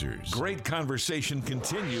Great conversation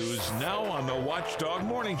continues now on the Watchdog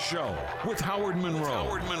Morning Show with Howard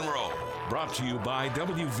Monroe. Brought to you by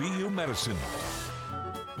WVU Medicine.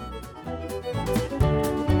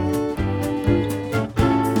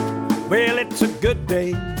 Well, it's a good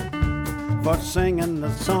day for singing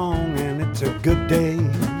the song, and it's a good day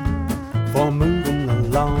for moving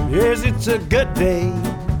along. Yes, it's a good day.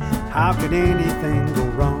 How could anything go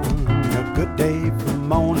wrong? A good day from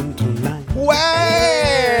morning to night. Well,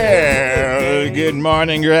 good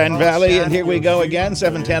morning, Grand Valley, and here we go again,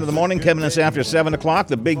 7:10 in the morning, 10 minutes after 7 o'clock.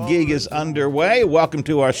 The big gig is underway. Welcome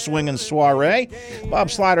to our swinging soiree. Bob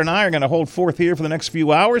Slider and I are going to hold forth here for the next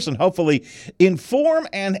few hours and hopefully inform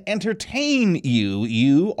and entertain you.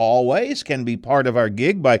 You always can be part of our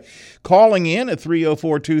gig by calling in at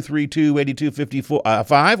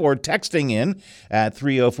 304-232-8255 or texting in at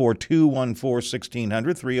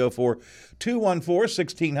 304-214-1600,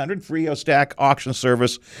 304-214-1600, Frio Stack Auction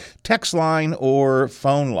Service, text line or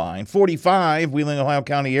phone line. 45, Wheeling, Ohio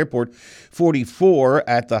County Airport, 44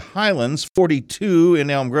 at the Highlands, 42 in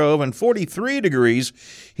Elm Grove, and 43 degrees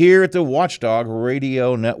here at the Watchdog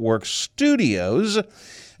Radio Network studios.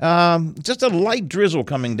 Just a light drizzle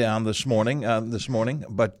coming down this morning,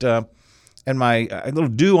 but and a little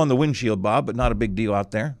dew on the windshield, Bob, but not a big deal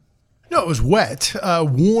out there. No, it was wet,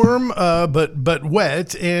 warm, but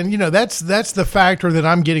wet, and that's the factor that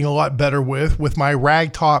I'm getting a lot better with my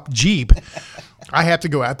ragtop Jeep. I have to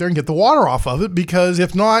go out there and get the water off of it because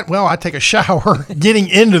if not, well, I take a shower getting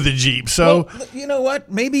into the Jeep. So you know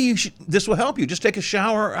what? Maybe this will help you. Just take a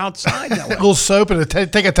shower outside. That way. A little soap and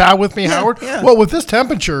take a towel with me, Howard. Yeah. Well, with this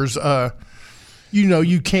temperatures,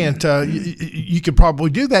 you can't. You could probably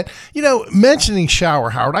do that. Mentioning shower,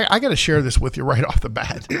 Howard, I got to share this with you right off the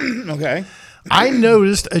bat. Okay. I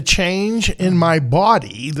noticed a change in my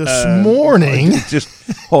body this morning. Just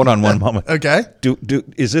hold on one moment. Okay.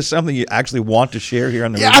 Is this something you actually want to share here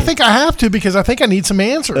on the radio? I think I have to because I think I need some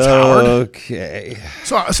answers, Howard. Okay.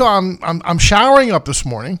 So I'm showering up this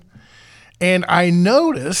morning, and I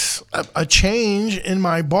notice a change in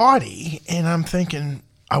my body, and I'm thinking,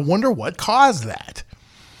 I wonder what caused that.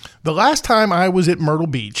 The last time I was at Myrtle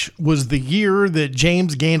Beach was the year that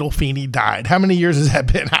James Gandolfini died. How many years has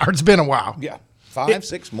that been, Howard? It's been a while. Yeah. 5,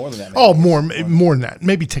 6, more than that. Maybe. Oh, more than that.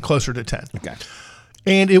 Maybe closer to 10. Okay.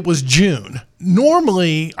 And it was June.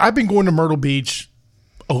 Normally, I've been going to Myrtle Beach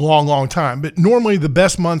a long, long time, but normally the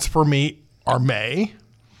best months for me are May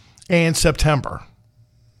and September,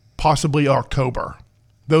 possibly October.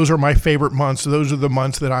 Those are my favorite months. Those are the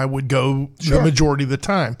months that I would go the majority of the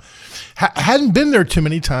time. Hadn't been there too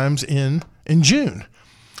many times in June.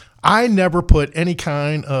 I never put any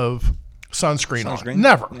kind of sunscreen on.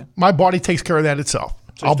 Never. Yeah. My body takes care of that itself.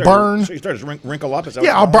 So I'll burn. So you start to wrinkle up?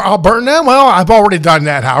 I'll burn that. Well, I've already done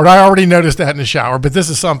that, Howard. I already noticed that in the shower, but this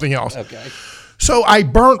is something else. Okay. So I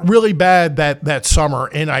burnt really bad that summer,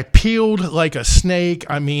 and I peeled like a snake.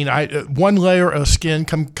 I mean, one layer of skin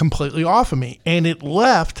come completely off of me, and it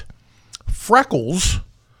left freckles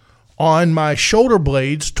on my shoulder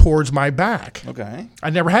blades towards my back. Okay. I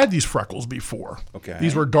never had these freckles before. Okay.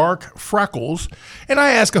 These were dark freckles, and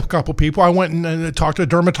I asked a couple people. I went and talked to a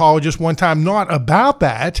dermatologist one time, not about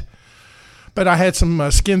that, but I had some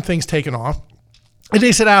skin things taken off, and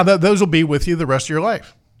they said, those will be with you the rest of your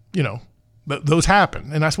life, But those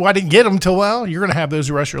happen, and I said, "Well, I didn't get them till you're going to have those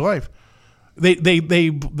the rest of your life."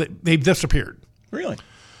 They've disappeared. Really?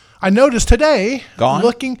 I noticed today, Gone?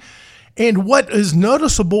 looking, and what is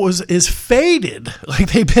noticeable is faded,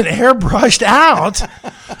 like they've been airbrushed out.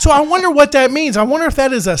 So I wonder what that means. I wonder if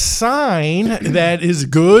that is a sign that is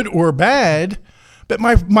good or bad. But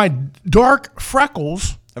my dark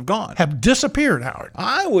freckles have disappeared, Howard.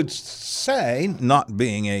 I would say, not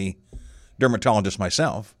being a dermatologist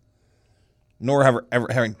myself, nor ever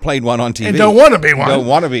having played one on TV. And don't want to be one. Don't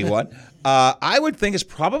want to be one. I would think it's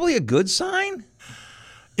probably a good sign.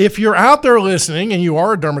 If you're out there listening and you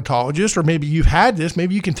are a dermatologist, or maybe you've had this,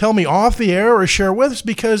 maybe you can tell me off the air or share with us,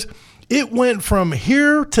 because it went from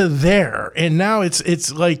here to there. And now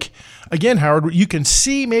it's like, again, Howard, you can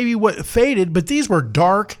see maybe what faded, but these were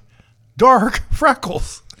dark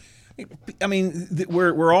freckles. I mean,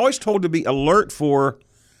 we're always told to be alert for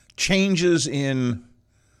changes in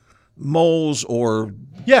moles or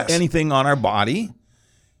anything on our body.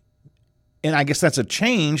 And I guess that's a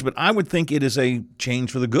change, but I would think it is a change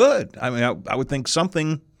for the good. I mean, I would think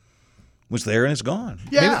something was there and it's gone.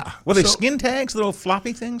 Yeah. Maybe, were they skin tags, little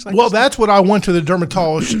floppy things? Well, that's what I went to the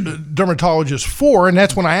dermatologist for, and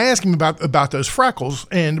that's when I asked him about those freckles.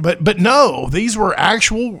 But no, these were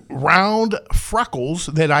actual round freckles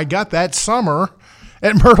that I got that summer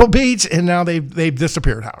at Myrtle Beach, and now they've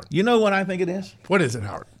disappeared, Howard. You know what I think it is? What is it,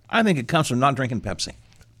 Howard? I think it comes from not drinking Pepsi.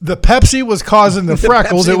 The Pepsi was causing the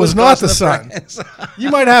freckles. Pepsi It was not the sun. You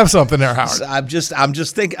might have something there, Howard. I'm just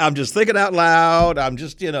thinking out loud. I'm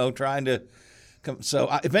just trying to. So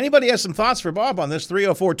if anybody has some thoughts for Bob on this,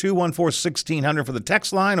 304-214-1600 for the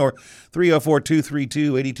text line, or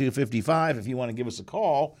 304-232-8255 if you want to give us a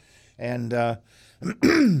call and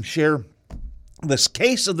share this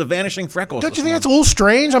case of the vanishing freckles. Don't you think that's a little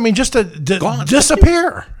strange? I mean, just to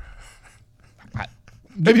disappear.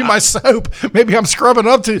 Maybe my soap. Maybe I'm scrubbing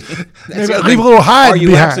up to. Maybe I leave a little hide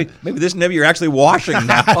behind. Maybe you're actually washing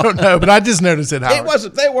now. I don't know, but I just noticed it, Howard. It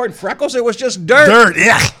wasn't. They weren't freckles. It was just dirt. Dirt,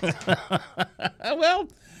 yeah. Well,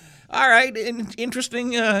 all right.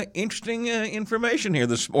 Interesting information here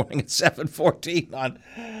this morning at 7:14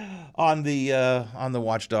 on the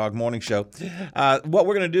Watchdog Morning Show. What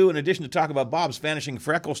we're going to do, in addition to talk about Bob's vanishing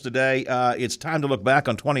freckles today, it's time to look back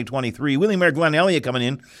on 2023. Willie Mayor Glenn Elliott coming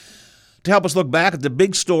in to help us look back at the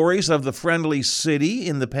big stories of the friendly city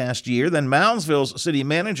in the past year. Then Moundsville's city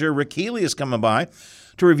manager, Rick Healy, is coming by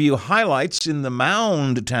to review highlights in the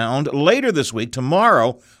Mound Town. Later this week,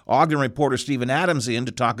 tomorrow, Ogden reporter Stephen Adams in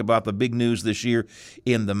to talk about the big news this year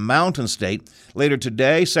in the Mountain State. Later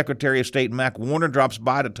today, Secretary of State Mac Warner drops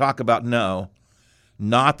by to talk about not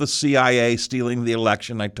the CIA stealing the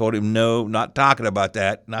election. I told him no, not talking about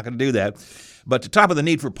that, not going to do that. But to talk about the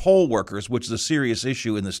need for poll workers, which is a serious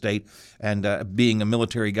issue in the state, and being a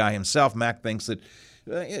military guy himself, Mac thinks that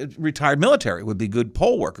retired military would be good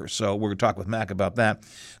poll workers. So we're going to talk with Mac about that.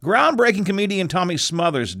 Groundbreaking comedian Tommy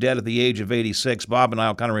Smothers, dead at the age of 86. Bob and I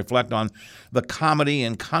will kind of reflect on the comedy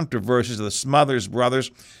and controversies of the Smothers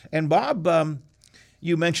brothers. And Bob,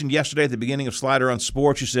 you mentioned yesterday at the beginning of Slider on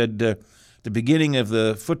Sports, you said the beginning of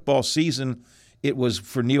the football season, it was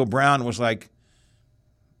for Neil Brown, was like,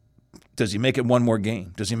 does he make it one more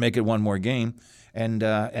game? Does he make it one more game? And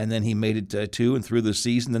then he made it two and through the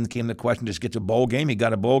season. Then came the question, just get to a bowl game. He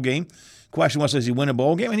got a bowl game. Question was, does he win a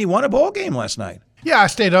bowl game? And he won a bowl game last night. Yeah, I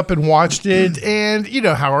stayed up and watched it. And,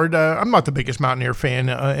 Howard, I'm not the biggest Mountaineer fan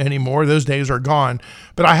anymore. Those days are gone.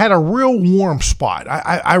 But I had a real warm spot.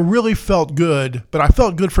 I really felt good, but I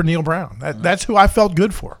felt good for Neil Brown. That's who I felt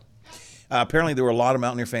good for. Apparently there were a lot of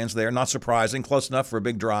Mountaineer fans there. Not surprising. Close enough for a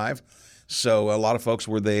big drive. So a lot of folks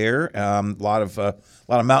were there. A lot of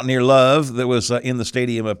Mountaineer love that was in the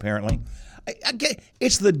stadium. Apparently,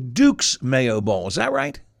 it's the Duke's Mayo Bowl. Is that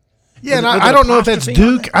right? Yeah, and I don't know if that's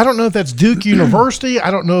Duke. I don't know if that's Duke University. I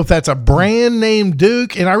don't know if that's a brand named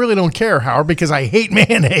Duke, and I really don't care, Howard, because I hate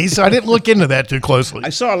mayonnaise. So I didn't look into that too closely. I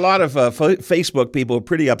saw a lot of Facebook people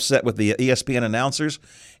pretty upset with the ESPN announcers,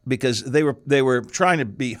 because they were trying to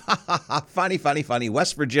be funny.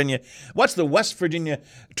 West Virginia. What's the West Virginia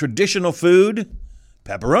traditional food?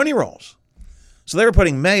 Pepperoni rolls. So they were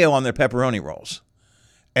putting mayo on their pepperoni rolls.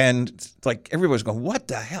 And like everybody's going, what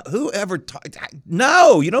the hell? Whoever?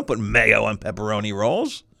 No, you don't put mayo on pepperoni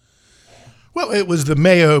rolls. Well, it was the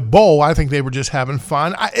Mayo Bowl. I think they were just having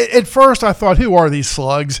fun. At first, I thought, who are these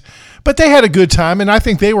slugs? But they had a good time, and I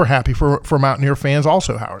think they were happy for Mountaineer fans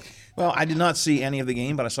also, Howard. Well, I did not see any of the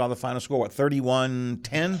game, but I saw the final score,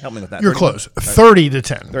 31-10? Help me with that. You're close.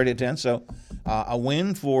 30-10. 30-10. So a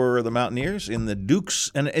win for the Mountaineers in the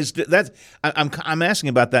Dukes. And I'm asking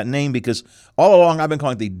about that name because all along I've been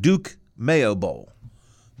calling it the Duke Mayo Bowl.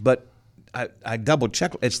 But I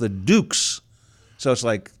double-checked. It's the Dukes. So it's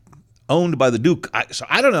like owned by the Duke. So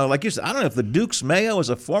I don't know. Like you said, I don't know if the Duke's Mayo is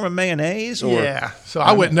a form of mayonnaise or. Yeah, so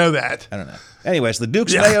I wouldn't know that. I don't know. Anyways, the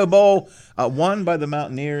Duke's Mayo Bowl won by the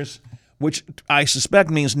Mountaineers, which I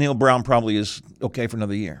suspect means Neil Brown probably is okay for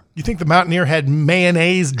another year. You think the Mountaineer had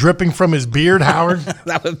mayonnaise dripping from his beard, Howard?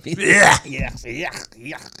 That would be. Yeah.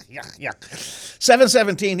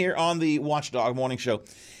 7:17 here on the Watchdog Morning Show.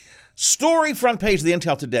 Story front page of the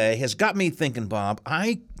Intel today has got me thinking, Bob.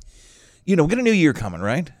 We get a new year coming,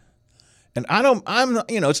 right? And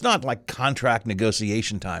it's not like contract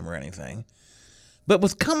negotiation time or anything. But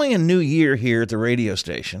with coming a new year here at the radio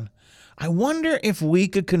station, I wonder if we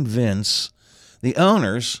could convince the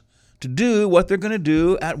owners to do what they're going to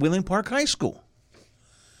do at Wheeling Park High School.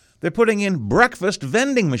 They're putting in breakfast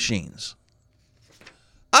vending machines.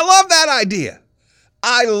 I love that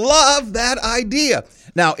idea.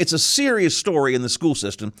 Now, it's a serious story in the school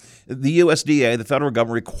system. The USDA, the federal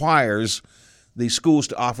government, requires the schools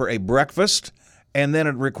to offer a breakfast, and then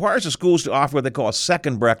it requires the schools to offer what they call a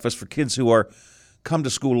second breakfast for kids who are come to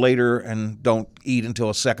school later and don't eat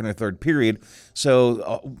until a second or third period.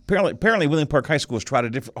 So apparently Wheeling Park High School has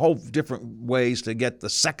tried a whole different ways to get the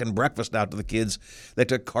second breakfast out to the kids. They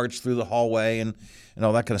took carts through the hallway and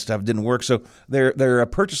all that kind of stuff. It didn't work. So they're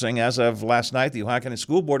purchasing, as of last night, the Ohio County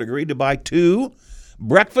School Board agreed to buy 2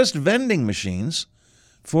 breakfast vending machines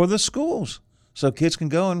for the schools. So kids can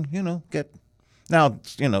go and, get. Now,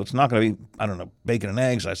 it's not going to be, I don't know, bacon and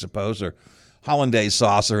eggs, I suppose, or hollandaise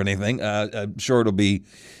sauce or anything. I'm sure it'll be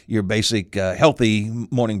your basic healthy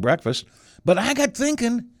morning breakfast. But I got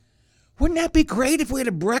thinking, wouldn't that be great if we had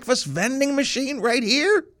a breakfast vending machine right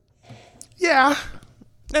here? Yeah.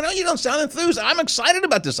 I know you don't sound enthused. I'm excited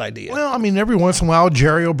about this idea. Well, I mean, every once in a while,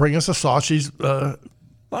 Jerry will bring us a sausage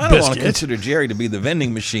I don't want to consider Jerry to be the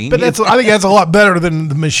vending machine. But I think that's a lot better than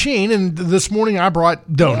the machine. And this morning I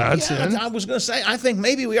brought donuts in. I was going to say, I think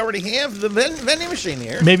maybe we already have the vending machine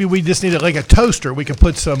here. Maybe we just need like a toaster. We could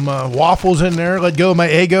put some waffles in there. Let go of my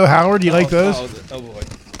Eggo. Howard, do you like those? Oh,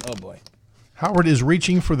 boy. Howard is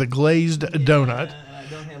reaching for the glazed donut. I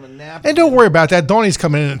don't have a nap. And don't worry about that. Donnie's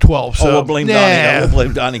coming in at 12. So we'll blame Donnie. We'll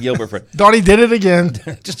blame Donnie Gilbert for it. Donnie did it again.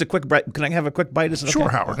 Just a quick bite. Can I have a quick bite? Is it Sure,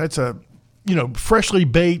 okay? Howard. That's a freshly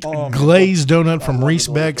baked glazed donut from Reese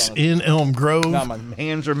Beck's in Elm Grove. God, my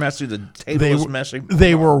hands are messy. The table is messy.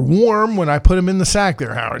 They were warm when I put them in the sack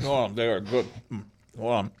there, Howard. Oh, they are good.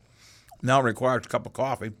 Well, now it requires a cup of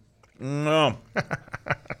coffee. No.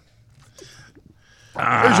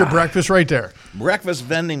 There's your breakfast right there. Breakfast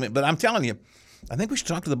vending. But I'm telling you, I think we should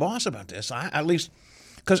talk to the boss about this. At least,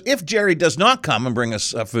 because if Jerry does not come and bring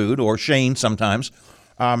us food, or Shane sometimes,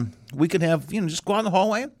 we could have, just go out in the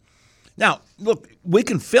hallway. Now, look, we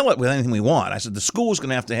can fill it with anything we want. I said the school's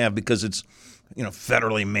going to have, because it's,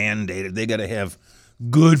 federally mandated. They got to have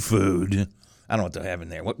good food. I don't know what they'll have in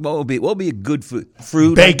there. What will be a good food?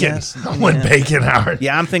 Fruit, bacon. I want bacon, Howard.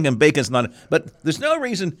 Yeah, I'm thinking bacon's not. But there's no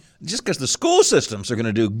reason, just because the school systems are going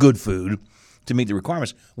to do good food to meet the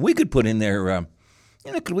requirements, we could put in there,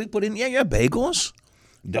 could we put in, bagels,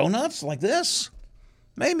 donuts like this?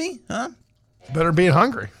 Maybe, huh? Better be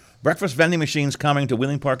hungry. Breakfast vending machines coming to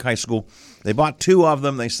Wheeling Park High School. They bought 2 of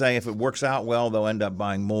them. They say if it works out well, they'll end up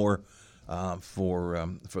buying more for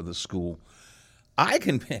the school.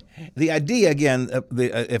 The idea, again,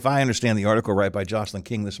 if I understand the article right by Jocelyn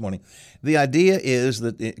King this morning, the idea is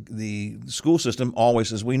that the school system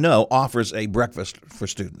always, as we know, offers a breakfast for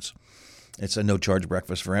students. It's a no-charge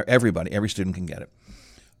breakfast for everybody. Every student can get it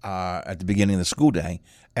at the beginning of the school day.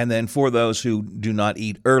 And then for those who do not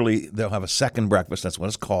eat early, they'll have a second breakfast. That's what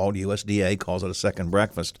it's called. USDA calls it a second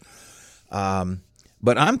breakfast.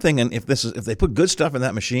 But I'm thinking if they put good stuff in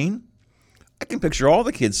that machine, I can picture all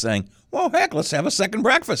the kids saying, well, heck, let's have a second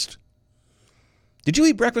breakfast. Did you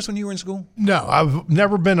eat breakfast when you were in school? No, I've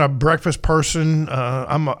never been a breakfast person.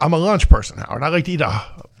 I'm a lunch person, Howard. I like to eat a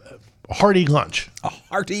hearty lunch. A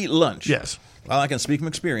hearty lunch? Yes. Well, I can speak from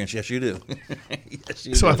experience. Yes, you do. Yes,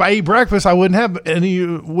 you so do. If I eat breakfast, I wouldn't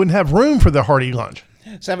have room for the hearty lunch.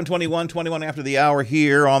 7:21 after the hour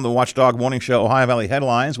here on the Watchdog Morning Show, Ohio Valley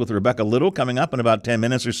Headlines with Rebecca Little coming up in about 10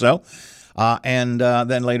 minutes or so. And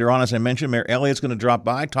then later on, as I mentioned, Mayor Elliott's going to drop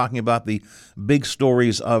by talking about the big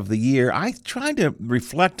stories of the year. I tried to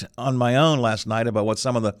reflect on my own last night about what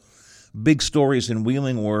some of the big stories in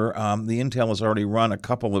Wheeling were. The Intel has already run a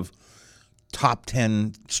couple of top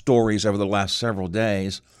 10 stories over the last several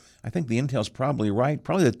days. I think the Intel's probably right.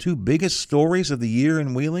 Probably the 2 biggest stories of the year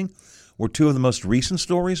in Wheeling were 2 of the most recent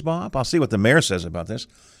stories, Bob. I'll see what the mayor says about this.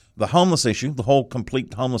 The homeless issue, the whole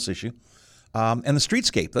complete homeless issue, and the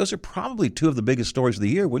streetscape. Those are probably 2 of the biggest stories of the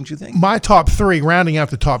year, wouldn't you think? My top 3, rounding out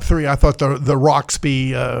the top 3, I thought the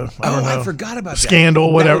Roxby, I forgot about scandal,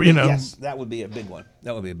 that. whatever, Yes, that would be a big one.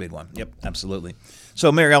 Yep, absolutely. So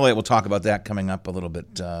Mayor Elliott will talk about that coming up a little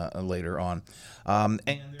bit later on. And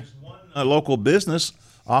there's one local business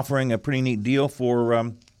offering a pretty neat deal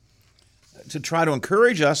for to try to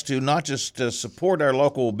encourage us to not just support our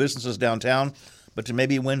local businesses downtown, but to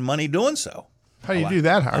maybe win money doing so. How do you do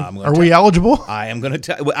that, Howard? Are we eligible? I am going to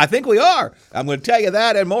tell. I think we are. I'm going to tell you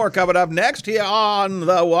that and more coming up next here on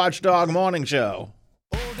the Watchdog Morning Show.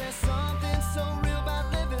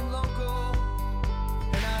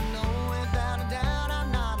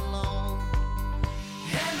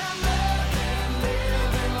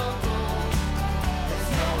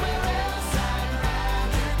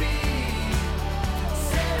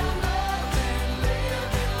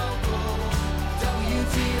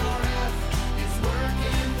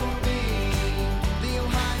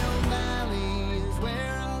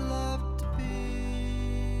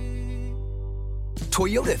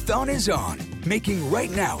 Toyotathon is on, making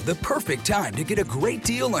right now the perfect time to get a great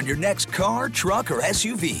deal on your next car, truck, or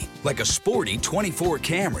SUV, like a sporty 24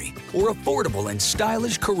 Camry or affordable and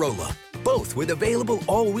stylish Corolla, both with available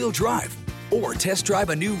all-wheel drive. Or test drive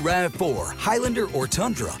a new RAV4, Highlander, or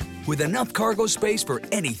Tundra with enough cargo space for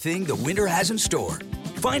anything the winter has in store.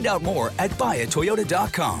 Find out more at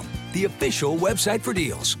buyatoyota.com, the official website for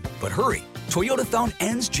deals. But hurry, Toyotathon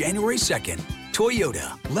ends January 2nd.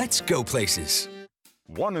 Toyota, let's go places.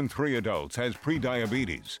 1 in 3 adults has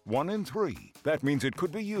prediabetes. 1 in 3. That means it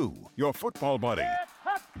could be you, your football buddy,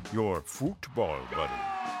 your football buddy,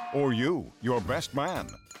 or you, your best man,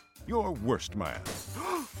 your worst man,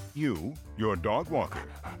 you, your dog walker,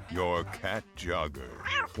 your cat jogger.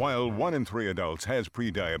 While 1 in 3 adults has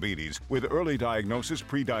prediabetes, with early diagnosis,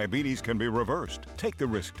 prediabetes can be reversed. Take the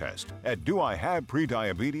risk test at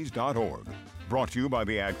doihaveprediabetes.org. Brought to you by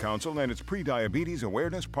the Ad Council and its prediabetes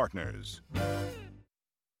awareness partners.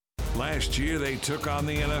 Last year, they took on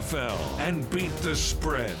the NFL and beat the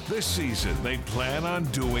spread. This season, they plan on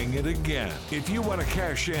doing it again. If you want to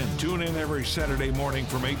cash in, tune in every Saturday morning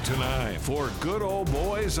from 8 to 9 for Good Old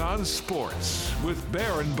Boys on Sports with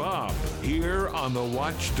Bear and Bob here on the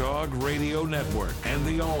Watchdog Radio Network and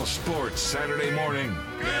the All Sports Saturday Morning.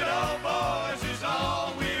 Good old boys is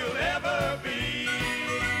all we'll ever be.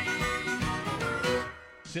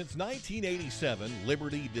 Since 1987,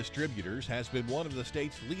 Liberty Distributors has been one of the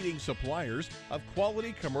state's leading suppliers of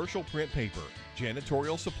quality commercial print paper,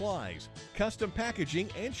 janitorial supplies, custom packaging,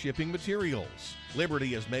 and shipping materials.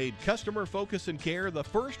 Liberty has made customer focus and care the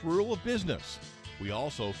first rule of business. We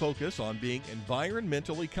also focus on being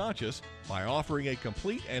environmentally conscious by offering a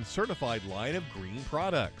complete and certified line of green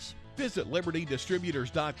products. Visit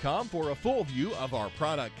libertydistributors.com for a full view of our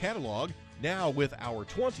product catalog, now with our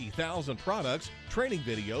 20,000 products, training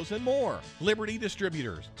videos, and more. Liberty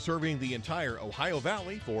Distributors, serving the entire Ohio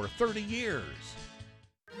Valley for 30 years.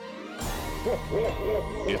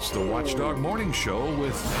 It's the Watchdog Morning Show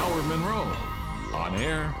with Howard Monroe. On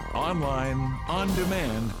air, online, on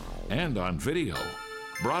demand, and on video.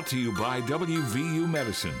 Brought to you by WVU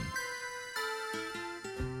Medicine.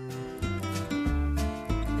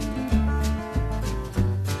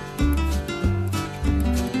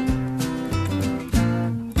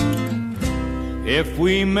 If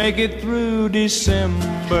we make it through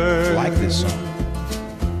December, I like this song.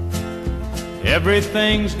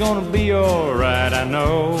 everything's gonna be alright, I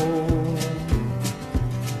know.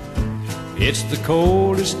 It's the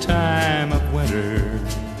coldest time of winter,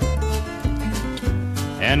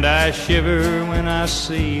 and I shiver when I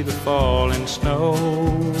see the falling snow.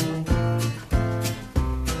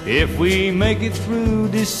 If we make it through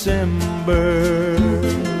December,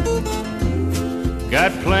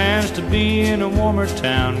 got plans to be in a warmer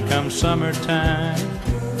town come summertime.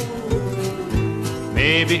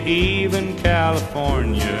 Maybe even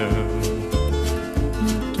California.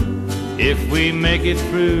 If we make it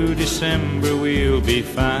through December, we'll be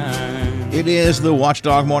fine. It is the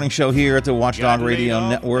Watchdog Morning Show here at the Watchdog Radio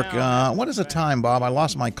Network. What is the time, Bob? I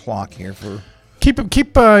lost my clock here for...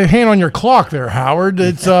 Keep a hand on your clock there, Howard.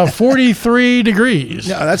 It's 43 degrees.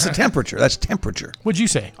 No, that's the temperature. That's temperature. What'd you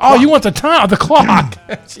say? Oh, you want the time, the clock.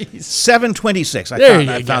 7:26.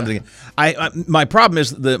 I found it again. My problem is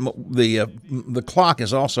the clock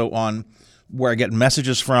is also on where I get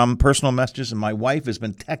messages from, personal messages, and my wife has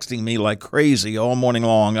been texting me like crazy all morning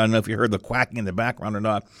long. I don't know if you heard the quacking in the background or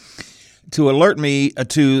not, to alert me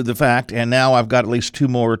to the fact, and now I've got at least 2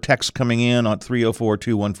 more texts coming in on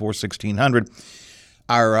 304-214-1600.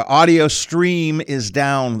 Our audio stream is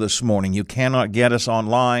down this morning. You cannot get us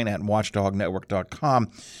online at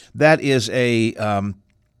watchdognetwork.com. That is a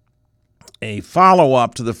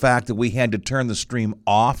follow-up to the fact that we had to turn the stream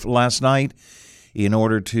off last night in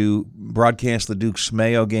order to broadcast the Dukes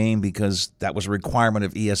Mayo game because that was a requirement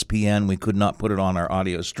of ESPN. We could not put it on our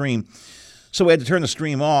audio stream. So we had to turn the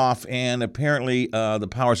stream off, and apparently the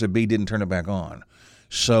powers that be didn't turn it back on.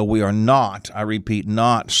 So we are not, I repeat,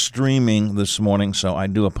 not streaming this morning, so I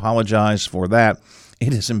do apologize for that.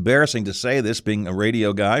 It is embarrassing to say this, being a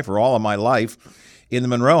radio guy for all of my life. In the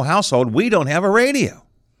Monroe household, we don't have a radio.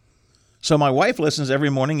 So my wife listens every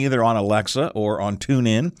morning either on Alexa or on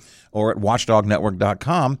TuneIn or at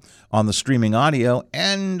watchdognetwork.com on the streaming audio,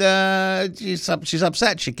 and she's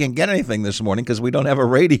upset she can't get anything this morning because we don't have a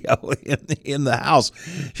radio in the house.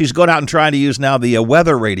 She's going out and trying to use now the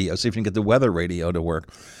weather radio, see if you can get the weather radio to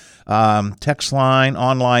work. Text line,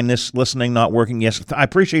 online, listening not working. Yes, I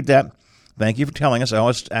appreciate that. Thank you for telling us. I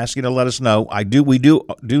always ask you to let us know. We do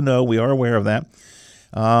know, we are aware of that.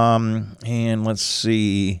 And let's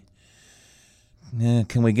see.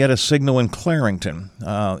 Can we get a signal in Clarington?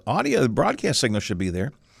 The broadcast signal should be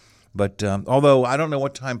there. But although I don't know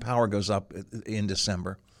what time power goes up in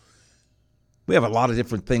December. We have a lot of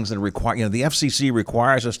different things that require, the FCC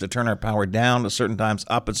requires us to turn our power down at certain times,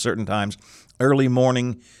 up at certain times. Early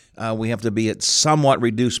morning, we have to be at somewhat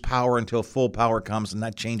reduced power until full power comes, and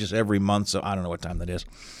that changes every month, so I don't know what time that is.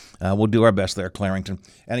 We'll do our best there, Clarington.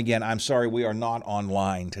 And again, I'm sorry we are not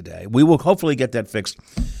online today. We will hopefully get that fixed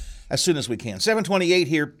as soon as we can. 7:28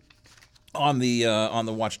 here on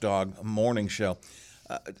the Watchdog morning show.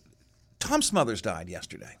 Tom Smothers died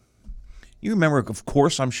yesterday. You remember, of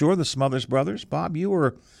course, I'm sure, the Smothers brothers. Bob,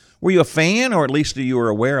 were you a fan, or at least you were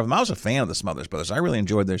aware of them? I was a fan of the Smothers brothers. I really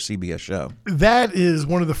enjoyed their CBS show. That is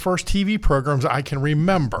one of the first TV programs I can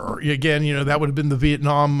remember. Again, that would have been the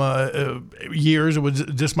Vietnam years. It was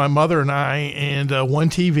just my mother and I and one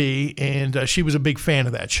TV, and she was a big fan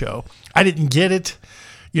of that show. I didn't get it.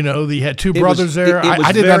 They had two brothers there.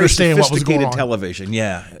 I didn't understand what was going on. Television,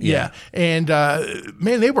 yeah. And,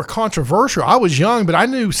 man, they were controversial. I was young, but I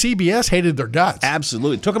knew CBS hated their guts.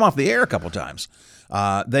 Absolutely. Took them off the air a couple times.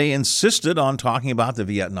 They insisted on talking about the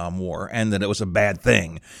Vietnam War and that it was a bad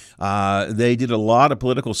thing. They did a lot of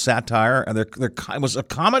political satire. It was a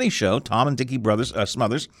comedy show, Tom and Dickie Brothers,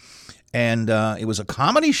 Smothers, and it was a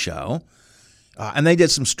comedy show. And they did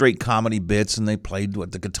some straight comedy bits, and they played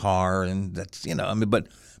with the guitar, and that's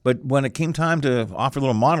But when it came time to offer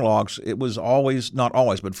little monologues, it was always, not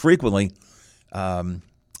always, but frequently,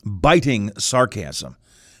 biting sarcasm,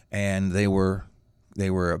 and they were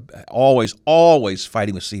always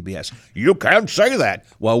fighting with CBS. You can't say that.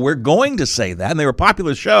 Well, we're going to say that, and they were a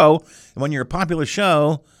popular show. And when you're a popular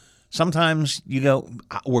show, sometimes you go,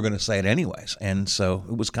 we're going to say it anyways. And so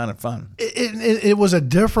it was kind of fun. It was a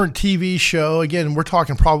different TV show. Again, we're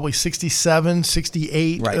talking probably 67,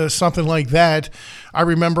 68, right. Something like that. I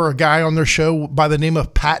remember a guy on their show by the name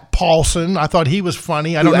of Pat Paulson. I thought he was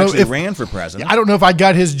funny. I don't know if ran for president. I don't know if I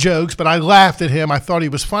got his jokes, but I laughed at him. I thought he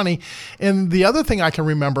was funny. And the other thing I can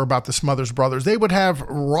remember about the Smothers Brothers, they would have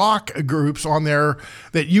rock groups on there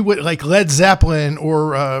that you would, like Led Zeppelin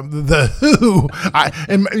or The Who.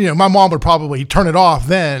 My mom would probably turn it off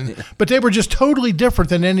then, but they were just totally different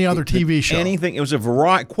than any other TV show. It was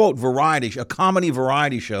a comedy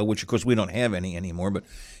variety show, which of course we don't have any anymore, but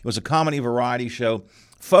it was a comedy variety show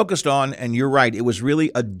focused on, and you're right, it was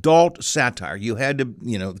really adult satire. You had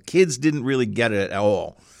to, kids didn't really get it at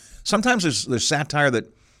all. Sometimes there's satire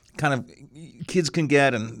that kind of kids can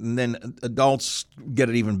get, and then adults get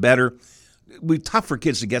it even better. It would be tough for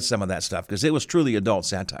kids to get some of that stuff because it was truly adult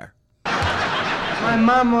satire. My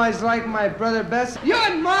mom always liked my brother best. My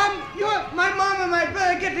mom and my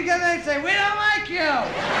brother get together and say, we don't like you.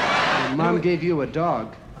 My mom gave you a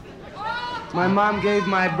dog. My mom gave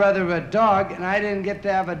my brother a dog, and I didn't get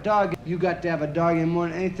to have a dog. You got to have a dog, and more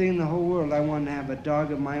than anything in the whole world, I wanted to have a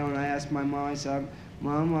dog of my own. I asked my mom, I said,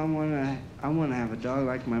 Mom, I want to have a dog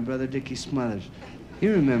like my brother Dickie Smothers.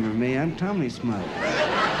 You remember me, I'm Tommy Smothers.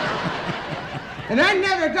 And I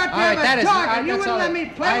never got to have a dog, and you wouldn't let me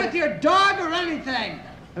play with your dog or anything.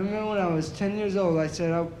 I remember when I was 10 years old, I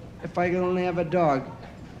said, if I could only have a dog.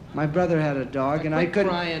 My brother had a dog, and I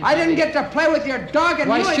couldn't. I didn't get to play with your dog,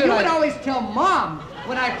 and you would always tell Mom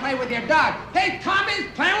when I play with your dog, hey, Tommy's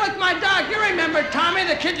playing with my dog. You remember Tommy,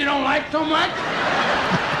 the kid you don't like so much?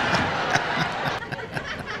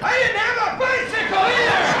 I didn't have a bicycle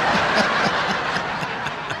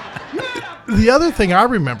either! The other thing I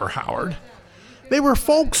remember, Howard, they were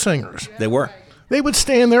folk singers. They were. They would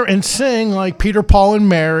stand there and sing like Peter, Paul, and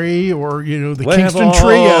Mary, or the Where Kingston have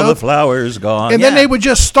Trio. All the flowers gone. And then they would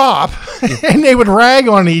just stop, and they would rag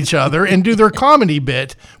on each other and do their comedy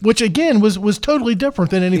bit, which again was totally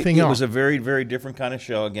different than anything else. It was a very, very different kind of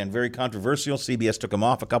show. Again, very controversial. CBS took them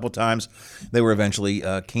off a couple times. They were eventually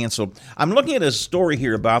canceled. I'm looking at a story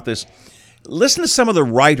here about this. Listen to some of the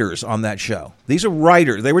writers on that show. These are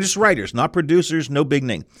writers. They were just writers, not producers, no big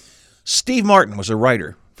name. Steve Martin was a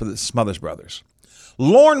writer for the Smothers Brothers.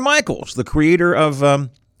 Lorne Michaels, the creator of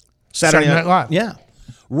Saturday Night Live. Yeah.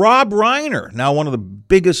 Rob Reiner, now one of the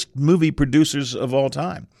biggest movie producers of all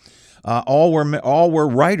time. All were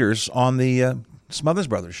writers on the Smothers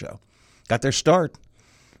Brothers show. Got their start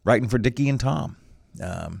writing for Dickie and Tom.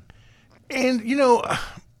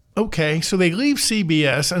 Okay, so they leave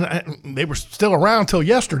CBS, and they were still around till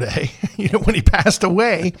yesterday, when he passed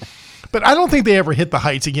away. But I don't think they ever hit the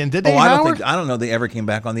heights again, did they, Howard? I don't know they ever came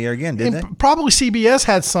back on the air again, did they? Probably CBS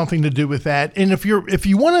had something to do with that. And if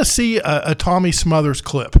you want to see a Tommy Smothers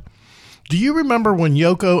clip, do you remember when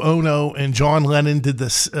Yoko Ono and John Lennon did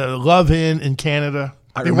this Love In Canada?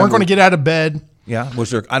 They weren't going to get out of bed. Yeah, was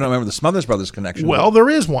there? I don't remember the Smothers Brothers connection. Well, there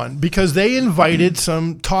is one because they invited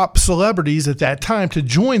some top celebrities at that time to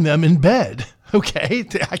join them in bed. Okay,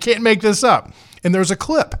 I can't make this up. And there's a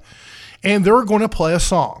clip, and they're going to play a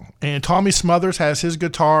song. And Tommy Smothers has his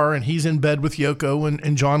guitar, and he's in bed with Yoko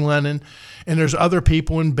and John Lennon, and there's other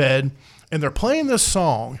people in bed, and they're playing this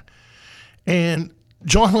song. And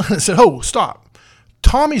John Lennon said, "Oh, stop!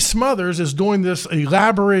 Tommy Smothers is doing this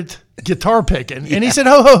elaborate guitar picking," and he said,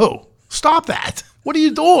 "Oh, stop that! What are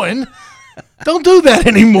you doing? Don't do that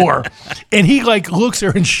anymore." And he looks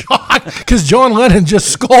there in shock because John Lennon just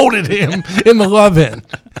scolded him in the Love-In.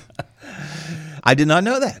 I did not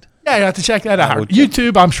know that. Yeah, you have to check that out.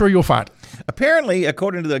 YouTube, I'm sure you'll find it. Apparently,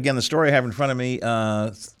 according to the story I have in front of me,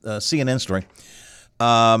 CNN story,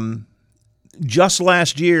 just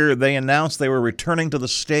last year they announced they were returning to the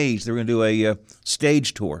stage. They were going to do a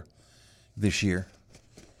stage tour this year,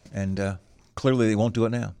 and clearly they won't do it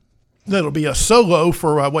now. That'll be a solo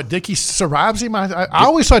for Dickie survives him. I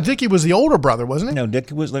always thought Dickie was the older brother, wasn't he? No, Dick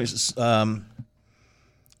was. Tom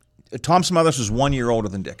Smothers was 1 year older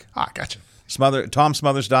than Dick. Ah, gotcha. Tom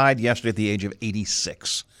Smothers died yesterday at the age of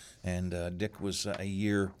 86, and Dick was a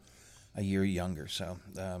year younger. So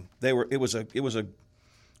It was a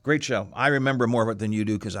great show. I remember more of it than you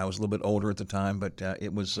do because I was a little bit older at the time, but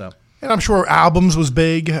it was. And I'm sure albums was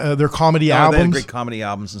big. Their comedy albums. They had great comedy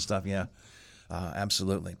albums and stuff. Yeah,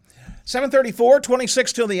 absolutely. 7:34,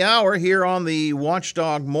 26 till the hour here on the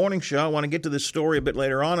Watchdog Morning Show. I want to get to this story a bit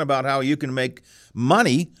later on about how you can make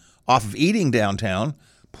money off of eating downtown.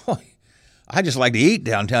 Boy, I just like to eat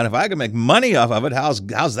downtown. If I can make money off of it, how's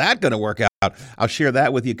that going to work out? I'll share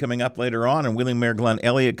that with you coming up later on. And Wheeling Mayor Glenn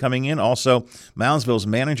Elliott coming in. Also, Moundsville's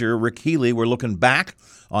manager, Rick Healy. We're looking back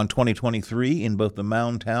on 2023 in both the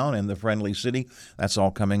Mound Town and the Friendly City. That's all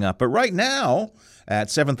coming up. But right now, at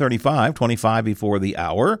 7:35, 25 before the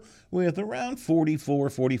hour, with around 44,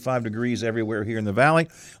 45 degrees everywhere here in the Valley.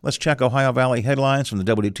 Let's check Ohio Valley headlines from the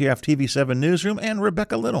WTF TV7 newsroom and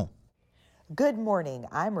Rebecca Little. Good morning.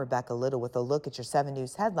 I'm Rebecca Little with a look at your 7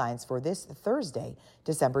 News headlines for this Thursday,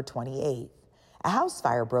 December 28th. A house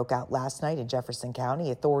fire broke out last night in Jefferson County.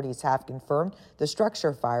 Authorities have confirmed the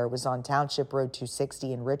structure fire was on Township Road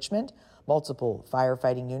 260 in Richmond. Multiple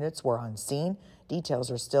firefighting units were on scene. Details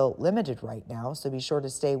are still limited right now, so be sure to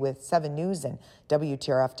stay with 7 News and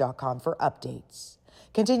WTRF.com for updates.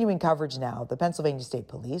 Continuing coverage now, the Pennsylvania State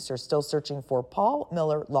Police are still searching for Paul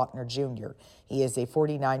Miller Lochner Jr. He is a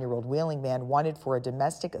 49-year-old Wheeling man wanted for a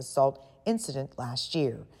domestic assault incident last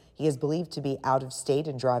year. He is believed to be out of state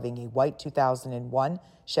and driving a white 2001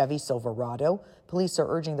 Chevy Silverado. Police are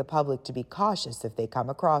urging the public to be cautious if they come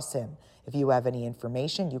across him. If you have any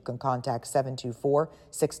information, you can contact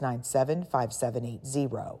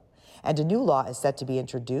 724-697-5780. And a new law is set to be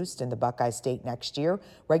introduced in the Buckeye State next year,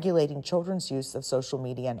 regulating children's use of social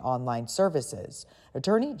media and online services.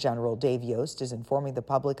 Attorney General Dave Yost is informing the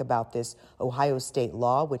public about this Ohio state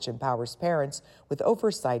law, which empowers parents with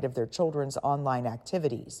oversight of their children's online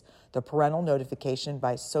activities. The Parental Notification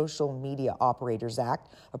by Social Media Operators Act,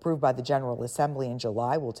 approved by the General Assembly in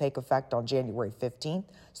July, will take effect on January 15th.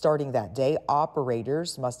 Starting that day,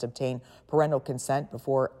 operators must obtain parental consent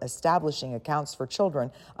before establishing accounts for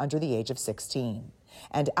children under the age of 16.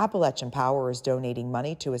 And Appalachian Power is donating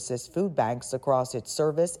money to assist food banks across its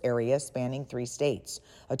service area spanning 3 states.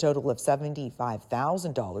 A total of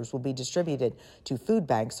 $75,000 will be distributed to food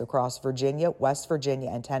banks across Virginia, West Virginia,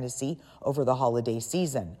 and Tennessee over the holiday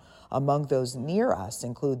season. Among those near us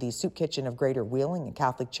include the Soup Kitchen of Greater Wheeling and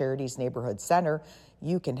Catholic Charities Neighborhood Center.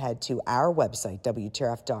 You can head to our website,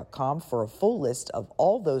 WTRF.com, for a full list of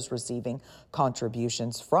all those receiving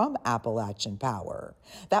contributions from Appalachian Power.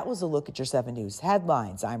 That was a look at your 7 News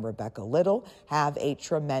headlines. I'm Rebecca Little. Have a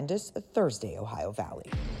tremendous Thursday, Ohio Valley.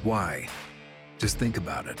 Why? Just think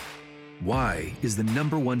about it. Why is the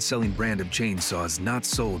 #1 selling brand of chainsaws not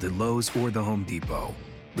sold at Lowe's or the Home Depot?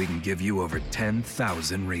 We can give you over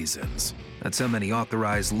 10,000 reasons. That's how many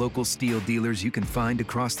authorized local steel dealers you can find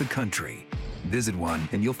across the country. Visit one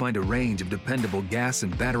and you'll find a range of dependable gas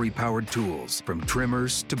and battery-powered tools, from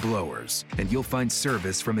trimmers to blowers. And you'll find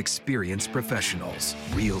service from experienced professionals.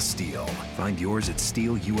 Real steel. Find yours at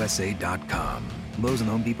steelusa.com. Lowe's and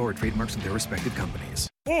Home Depot are trademarks of their respective companies.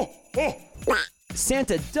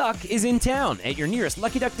 Santa Duck is in town at your nearest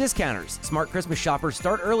Lucky Duck discounters. Smart Christmas shoppers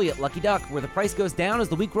start early at Lucky Duck, where the price goes down as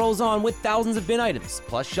the week rolls on with thousands of bin items,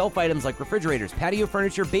 plus shelf items like refrigerators, patio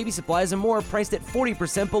furniture, baby supplies, and more priced at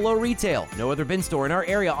 40% below retail. No other bin store in our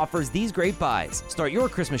area offers these great buys. Start your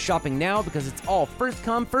Christmas shopping now because it's all first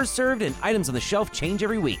come, first served, and items on the shelf change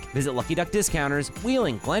every week. Visit Lucky Duck discounters,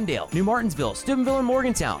 Wheeling, Glendale, New Martinsville, Steubenville, and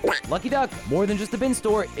Morgantown. Lucky Duck, more than just a bin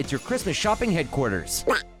store, it's your Christmas shopping headquarters.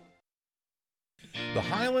 The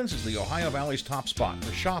Highlands is the Ohio Valley's top spot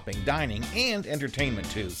for shopping, dining, and entertainment,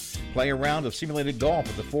 too. Play a round of simulated golf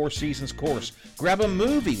at the Four Seasons course. Grab a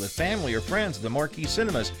movie with family or friends at the Marquee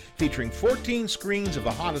Cinemas, featuring 14 screens of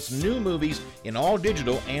the hottest new movies in all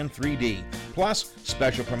digital and 3D. Plus,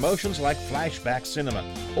 special promotions like Flashback Cinema.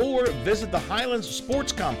 Or visit the Highlands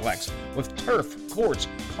Sports Complex with turf, courts,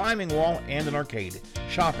 climbing wall, and an arcade.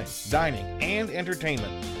 Shopping, dining, and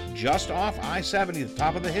entertainment. Just off I-70 at the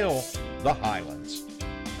top of the hill, the Highlands.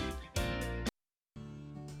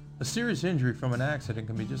 A serious injury from an accident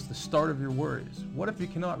can be just the start of your worries. What if you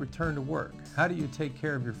cannot return to work? How do you take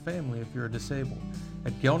care of your family if you're disabled?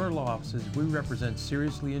 At Gelner Law Offices, we represent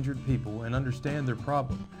seriously injured people and understand their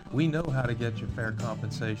problem. We know how to get you fair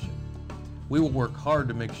compensation. We will work hard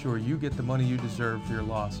to make sure you get the money you deserve for your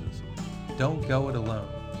losses. Don't go it alone.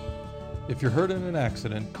 If you're hurt in an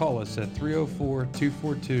accident, call us at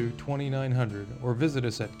 304-242-2900 or visit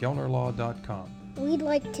us at gelnerlaw.com. We'd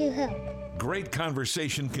like to help. Great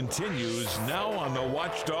conversation continues now on the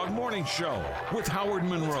Watchdog Morning Show with Howard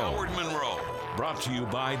Monroe. Brought to you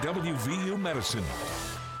by WVU Medicine.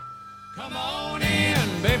 Come on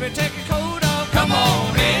in, baby, take your coat off. Come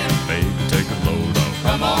on in, baby, take your load off.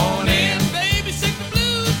 Come on in, baby, shake the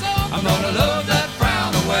blues off. I'm gonna love that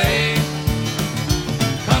frown away.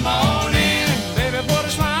 Come on in, baby, put a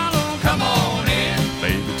smile on. Come on in,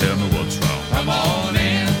 baby, tell me what's wrong. Come on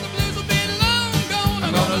in, the blues will be long gone.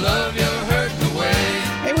 I'm gonna love your hurt away.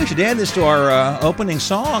 Hey, we should add this to our opening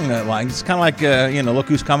song. It's kind of like, look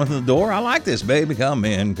who's coming through the door. I like this, baby. Come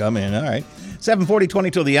in. All right. 7:40,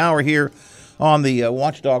 20 till the hour here on the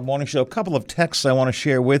Watchdog Morning Show. A couple of texts I want to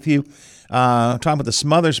share with you. Talking about the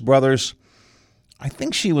Smothers brothers. I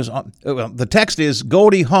think she was on. The text is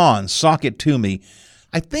Goldie Hawn, sock it to me.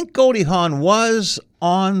 I think Goldie Hawn was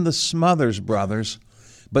on the Smothers brothers,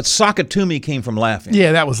 but sock it to me came from Laughing.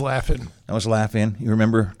 Yeah, that was Laughing. You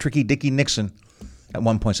remember Tricky Dicky Nixon at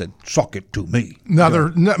one point said, sock it to me.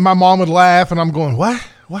 My mom would laugh, and I'm going, what?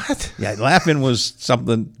 What? Yeah, Laughing was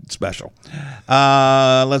something special.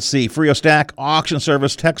 Let's see. Frio Stack Auction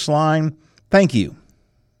Service text line. Thank you.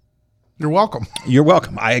 You're welcome. You're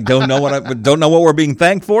welcome. I don't know what we're being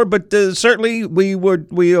thanked for, but certainly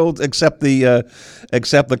we'll accept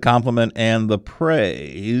the compliment and the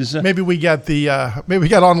praise. Maybe we got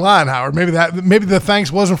online, Howard. Maybe the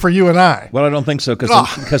thanks wasn't for you and I. Well, I don't think so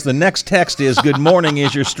because the next text is good morning.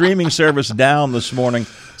 Is your streaming service down this morning?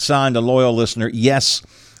 Signed a loyal listener. Yes.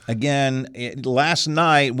 Again, last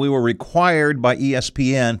night we were required by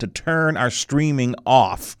ESPN to turn our streaming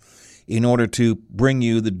off in order to bring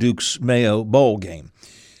you the Duke's Mayo Bowl game.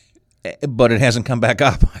 But it hasn't come back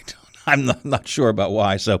up. I'm not sure about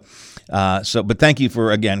why. But thank you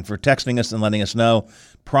for texting us and letting us know.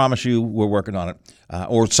 Promise you we're working on it.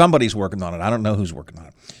 Or somebody's working on it. I don't know who's working on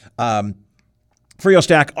it. Frio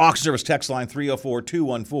Stack Auction Service text line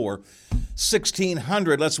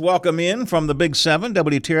 304-214-1600. Let's welcome in from the Big 7,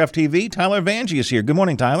 WTRF-TV, Tyler Vangie is here. Good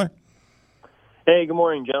morning, Tyler. Hey, good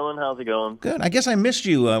morning, gentlemen. How's it going? Good. I guess I missed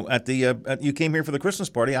you you came here for the Christmas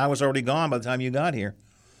party. I was already gone by the time you got here.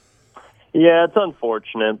 Yeah, it's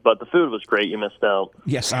unfortunate, but the food was great. You missed out.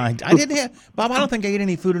 Yes, I didn't have, Bob, I don't think I ate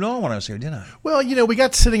any food at all when I was here, did I? Well, we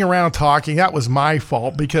got sitting around talking. That was my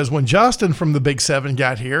fault because when Justin from the Big 7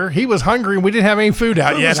 got here, he was hungry and we didn't have any food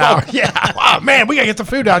out yet. Yeah. Wow, man, we got to get the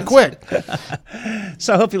food out quick.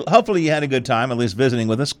 So hopefully you had a good time, at least visiting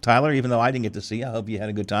with us, Tyler, even though I didn't get to see you. I hope you had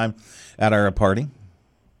a good time at our party.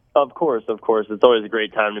 Of course. It's always a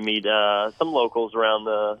great time to meet some locals around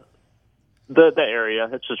the area.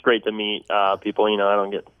 It's just great to meet people. I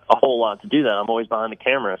don't get a whole lot to do that. I'm always behind the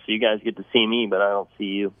camera, so you guys get to see me, but I don't see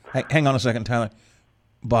you. Hey, hang on a second, Tyler.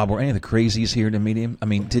 Bob, were any of the crazies here to meet him? I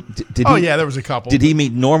mean, did yeah, there was a couple. Did he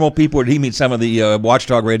meet normal people, or did he meet some of the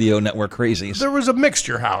Watchdog Radio Network crazies? There was a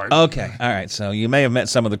mixture, Howard. Okay, all right. So you may have met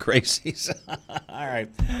some of the crazies. All right.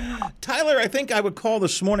 Tyler, I think I would call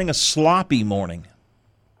this morning a sloppy morning.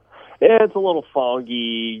 Yeah, it's a little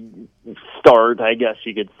foggy start, I guess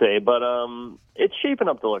you could say, but it's shaping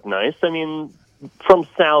up to look nice. I mean, from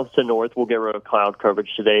south to north, we'll get rid of cloud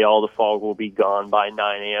coverage today. All the fog will be gone by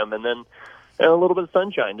 9 a.m., and then and a little bit of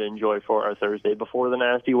sunshine to enjoy for our Thursday before the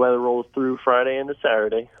nasty weather rolls through Friday into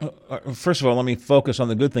Saturday. First of all, let me focus on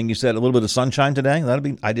the good thing you said. A little bit of sunshine today.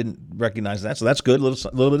 I didn't recognize that, so that's good. A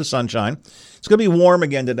little bit of sunshine. It's going to be warm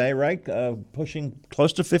again today, right? Pushing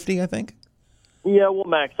close to 50, I think. Yeah, we'll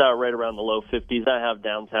max out right around the low 50s. I have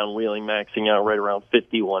downtown Wheeling maxing out right around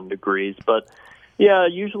 51 degrees. But, yeah,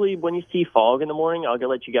 usually when you see fog in the morning, I'll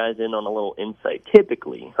let you guys in on a little insight.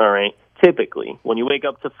 Typically, when you wake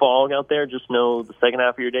up to fog out there, just know the second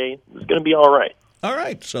half of your day is going to be all right. All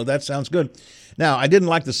right, so that sounds good. Now, I didn't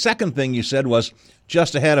like the second thing you said was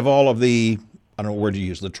just ahead of all of the, I don't know what word you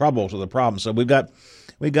use, the troubles or the problems. So we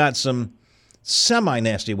got some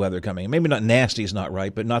semi-nasty weather coming. Maybe not nasty is not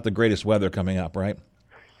right, but not the greatest weather coming up, right?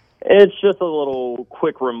 It's just a little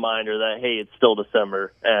quick reminder that, hey, it's still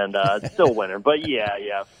December and it's still winter. But,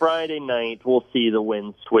 yeah, Friday night we'll see the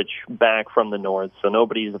wind switch back from the north, so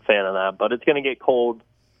nobody's a fan of that. But it's going to get cold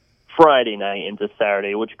Friday night into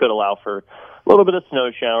Saturday, which could allow for a little bit of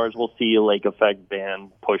snow showers. We'll see a lake effect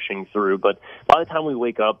band pushing through. But by the time we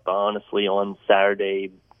wake up, honestly, on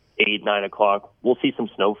Saturday, 8, 9 o'clock, we'll see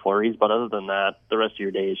some snow flurries. But other than that, the rest of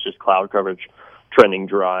your day is just cloud coverage, trending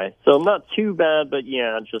dry. So not too bad, but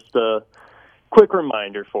yeah, just a quick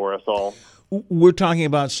reminder for us all. We're talking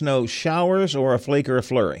about snow showers or a flake or a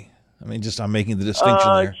flurry? I mean, I'm making the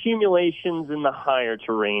distinction there. Accumulations in the higher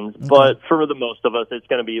terrains, but for the most of us, it's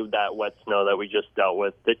going to be that wet snow that we just dealt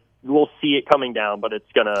with. We'll see it coming down, but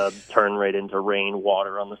it's going to turn right into rain,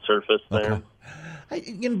 water on the surface there.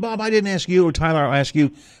 Bob, I didn't ask you, or Tyler, I'll ask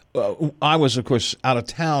you. I was, of course, out of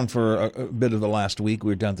town for a bit of the last week.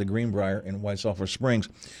 We were down at the Greenbrier in White Sulphur Springs.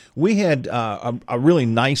 We had a really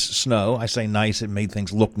nice snow. I say nice, it made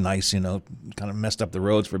things look nice, kind of messed up the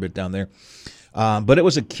roads for a bit down there. But it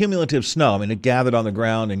was a cumulative snow. I mean, it gathered on the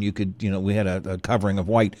ground, and you could, we had a covering of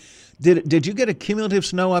white. Did you get a cumulative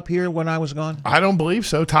snow up here when I was gone? I don't believe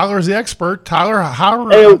so. Tyler's the expert. Tyler, how?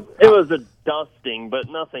 It was a dusting, but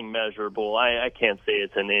nothing measurable. I can't say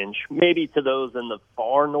it's an inch. Maybe to those in the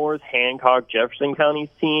far north, Hancock, Jefferson County,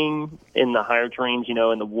 seeing in the higher terrains,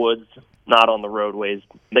 in the woods, not on the roadways,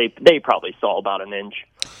 they probably saw about an inch.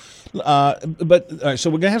 So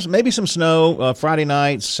we're gonna have maybe some snow Friday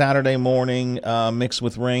night, Saturday morning, mixed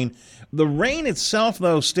with rain. The rain itself,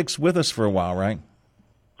 though, sticks with us for a while, right?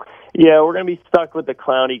 Yeah, we're going to be stuck with the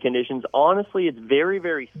cloudy conditions. Honestly, it's very,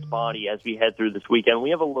 very spotty as we head through this weekend.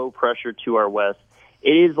 We have a low pressure to our west.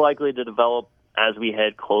 It is likely to develop as we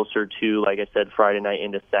head closer to, like I said, Friday night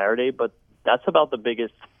into Saturday, but that's about the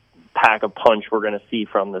biggest pack of punch we're going to see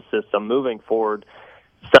from the system moving forward.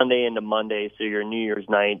 Sunday into Monday, so your New Year's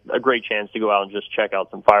night, a great chance to go out and just check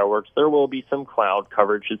out some fireworks. There will be some cloud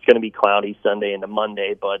coverage. It's going to be cloudy Sunday into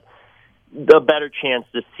Monday, but the better chance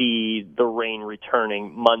to see the rain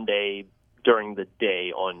returning Monday during the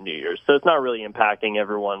day on New Year's. So it's not really impacting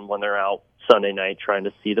everyone when they're out Sunday night trying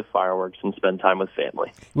to see the fireworks and spend time with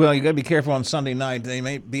family. Well, you got to be careful on Sunday night. They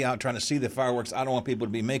may be out trying to see the fireworks. I don't want people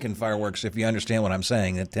to be making fireworks, if you understand what I'm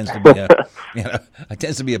saying. It tends to be it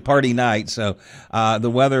tends to be a party night. So the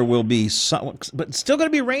weather will be but it's still going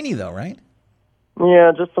to be rainy though, right?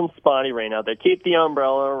 Yeah, just some spotty rain out there. Keep the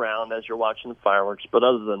umbrella around as you're watching the fireworks, but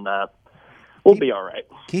other than that, we'll be all right.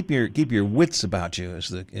 Keep your wits about you is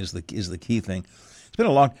the key thing. It's been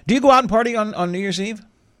a long. Do you go out and party on New Year's Eve?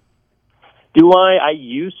 Do I? I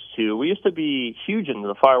used to. We used to be huge into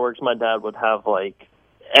the fireworks. My dad would have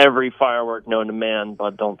every firework known to man,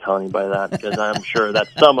 but don't tell anybody that because I'm sure that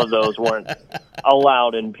some of those weren't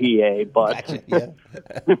allowed in PA. But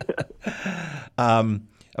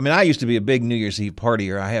I used to be a big New Year's Eve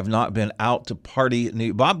partier. I have not been out to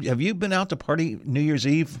party. Bob, have you been out to party New Year's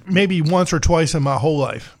Eve? Maybe once or twice in my whole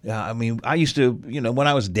life. Yeah, I used to, when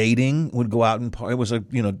I was dating, would go out and party. It was a,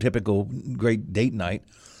 typical great date night.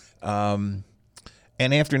 And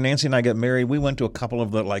after Nancy and I got married, we went to a couple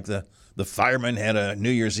of the firemen had a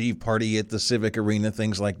New Year's Eve party at the Civic Arena,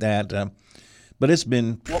 things like that. But it's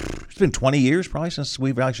been 20 years probably since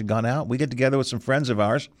we've actually gone out. We get together with some friends of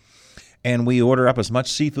ours. And we order up as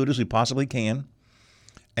much seafood as we possibly can,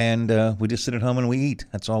 and we just sit at home and we eat.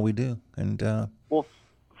 That's all we do. And well,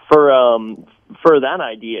 for that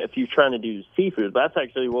idea, if you're trying to do seafood, that's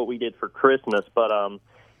actually what we did for Christmas. But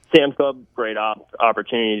Sam's Club, great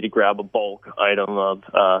opportunity to grab a bulk item of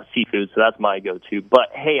seafood, so that's my go-to.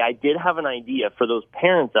 But hey, I did have an idea for those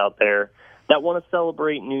parents out there that want to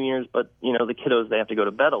celebrate New Year's, but the kiddos, they have to go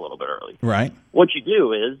to bed a little bit early. Right. What you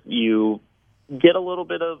do is you get a little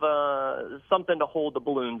bit of something to hold the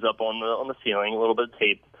balloons up on the ceiling, a little bit of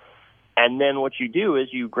tape. And then what you do is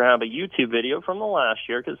you grab a YouTube video from the last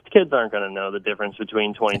year, because kids aren't going to know the difference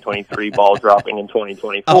between 2023 ball dropping and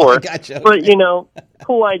 2024. Oh, I gotcha. But,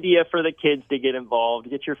 cool idea for the kids to get involved,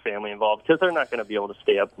 get your family involved, because they're not going to be able to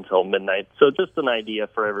stay up until midnight. So just an idea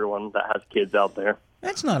for everyone that has kids out there.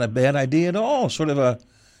 That's not a bad idea at all. Sort of a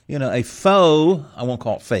faux, I won't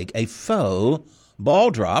call it fake, a faux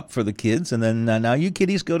ball drop for the kids. And then now you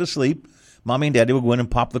kiddies go to sleep. Mommy and Daddy will go in and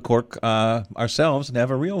pop the cork ourselves and have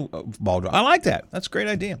a real ball drop. I like that. That's a great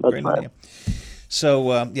idea. Great idea.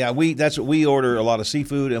 So, that's what we order, a lot of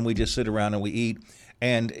seafood, and we just sit around and we eat.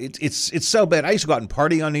 And it's so bad. I used to go out and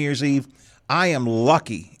party on New Year's Eve. I am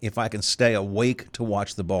lucky if I can stay awake to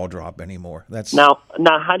watch the ball drop anymore. Now,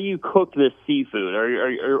 how do you cook this seafood?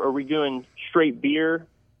 Are we doing straight beer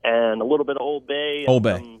and a little bit of Old Bay and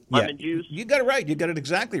some lemon juice? You got it right. You got it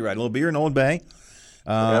exactly right. A little beer and Old Bay.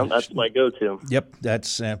 That's my go-to. Yep,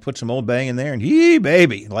 that's put some Old Bay in there, and yee,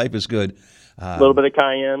 baby, life is good. A little bit of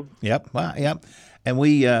cayenne. Yep, yep. And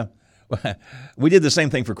we did the same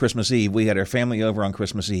thing for Christmas Eve. We had our family over on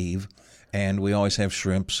Christmas Eve, and we always have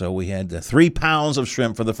shrimp, so we had 3 pounds of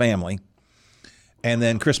shrimp for the family. And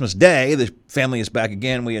then Christmas Day, the family is back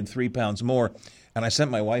again. We had 3 pounds more, and I sent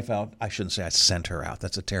my wife out. I shouldn't say I sent her out.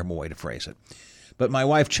 That's a terrible way to phrase it. But my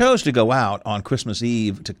wife chose to go out on Christmas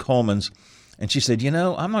Eve to Coleman's. And she said,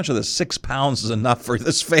 I'm not sure that 6 pounds is enough for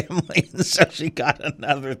this family. And so she got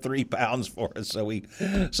another 3 pounds for us. So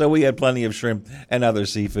we had plenty of shrimp and other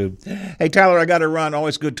seafood. Hey, Tyler, I got to run.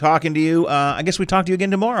 Always good talking to you. I guess we talk to you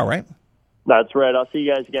again tomorrow, right? That's right. I'll see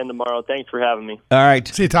you guys again tomorrow. Thanks for having me. All right.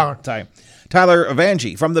 See you, Tyler. Tyler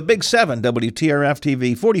Evangi from the Big 7,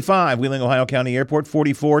 WTRF-TV, 45, Wheeling, Ohio County Airport,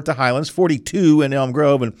 44 at the Highlands, 42 in Elm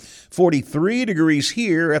Grove, and 43 degrees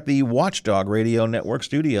here at the Watchdog Radio Network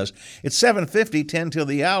studios. It's 7:50, 10 till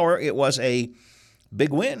the hour. It was a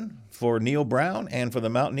big win for Neil Brown and for the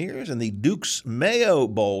Mountaineers in the Duke's Mayo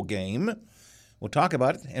Bowl game. We'll talk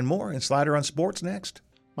about it and more in Slider on Sports next.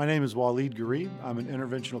 My name is Waleed Gharib. I'm an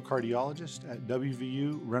interventional cardiologist at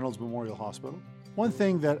WVU Reynolds Memorial Hospital. One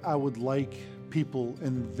thing that I would like people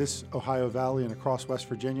in this Ohio Valley and across West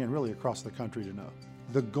Virginia and really across the country to know,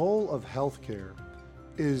 the goal of healthcare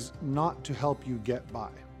is not to help you get by.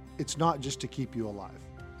 It's not just to keep you alive.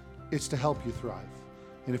 It's to help you thrive.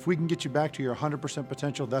 And if we can get you back to your 100%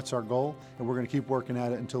 potential, that's our goal, and we're going to keep working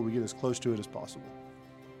at it until we get as close to it as possible.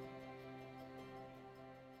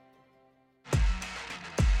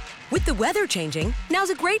 With the weather changing,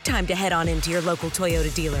 now's a great time to head on into your local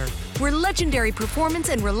Toyota dealer, where legendary performance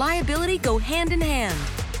and reliability go hand in hand.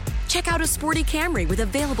 Check out a sporty Camry with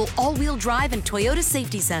available all-wheel drive and Toyota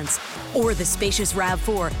Safety Sense, or the spacious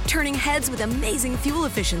RAV4, turning heads with amazing fuel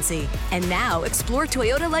efficiency. And now, explore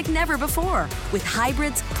Toyota like never before, with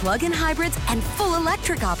hybrids, plug-in hybrids, and full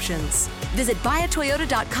electric options. Visit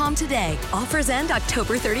buyatoyota.com today. Offers end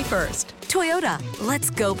October 31st. Toyota, let's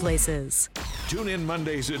go places. Tune in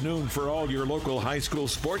Mondays at noon for all your local high school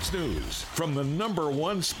sports news from the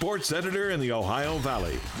 #1 sports editor in the Ohio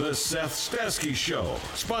Valley, The Seth Stasky Show,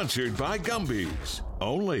 sponsored by Gumby's,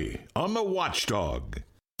 only on the Watchdog.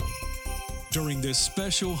 During this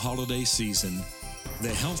special holiday season,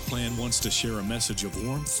 the health plan wants to share a message of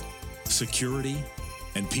warmth, security,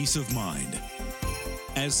 and peace of mind.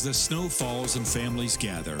 As the snow falls and families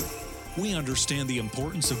gather, we understand the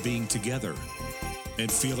importance of being together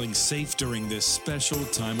and feeling safe during this special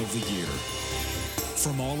time of the year.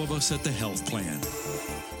 From all of us at the Health Plan,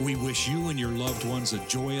 we wish you and your loved ones a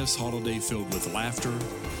joyous holiday filled with laughter,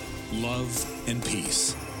 love, and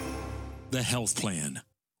peace. The Health Plan.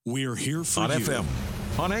 We're here for on you. FM,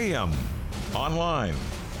 on AM, online,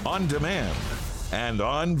 on demand, and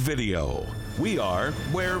on video. We are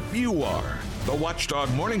where you are. The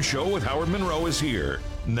Watchdog Morning Show with Howard Monroe is here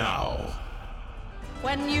now.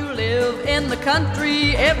 When you live in the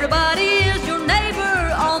country, everybody is your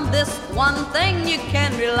neighbor. On this one thing you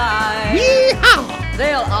can rely. Yeehaw!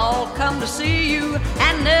 They'll all come to see you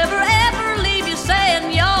and never ever leave you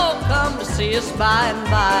saying, y'all come to see us by and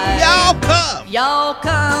by. Y'all come! Y'all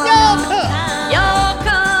come! Y'all come! Y'all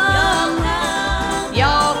come!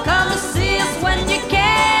 Y'all come to see us when you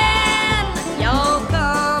can. Y'all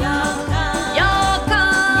come! Y'all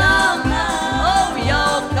come! Oh,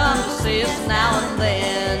 y'all come to see us now and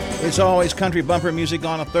then. It's always country bumper music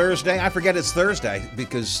on a Thursday. I forget it's Thursday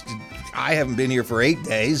because I haven't been here for 8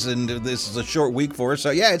 days, and this is a short week for us.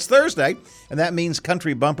 So, yeah, it's Thursday, and that means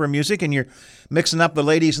country bumper music, and you're mixing up the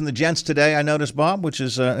ladies and the gents today, I noticed, Bob, which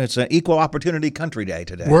is it's an equal opportunity country day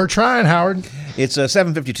today. We're trying, Howard. It's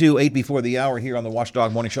 7:52, 8 before the hour here on the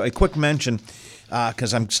Watchdog Morning Show. A quick mention,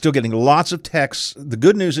 because I'm still getting lots of texts. The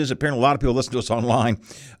good news is apparently a lot of people listen to us online.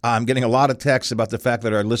 I'm getting a lot of texts about the fact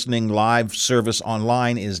that our listening live service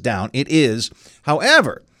online is down. It is.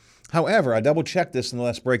 However, However, I double-checked this in the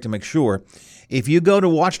last break to make sure. If you go to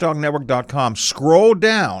watchdognetwork.com, scroll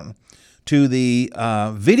down to the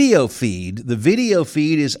video feed. The video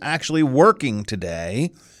feed is actually working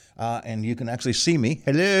today, and you can actually see me.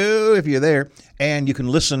 Hello, if you're there. And you can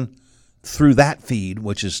listen through that feed,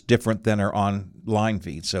 which is different than our online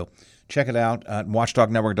feed. So check it out at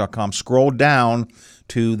watchdognetwork.com. Scroll down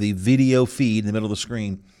to the video feed in the middle of the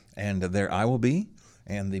screen, and there I will be,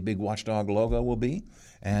 and the big Watchdog logo will be.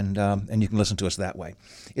 And you can listen to us that way.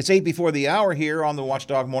 It's 8 before the hour here on the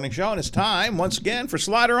Watchdog Morning Show, and it's time, once again, for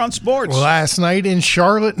Slider on Sports. Last night in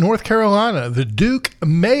Charlotte, North Carolina, the Duke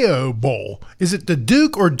Mayo Bowl. Is it the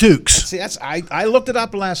Duke or Dukes? See, I looked it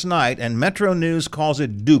up last night, and Metro News calls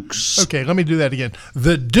it Dukes. Okay, let me do that again.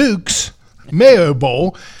 The Dukes Mayo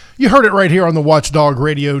Bowl. You heard it right here on the Watchdog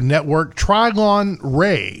Radio Network. Trilon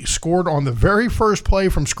Ray scored on the very first play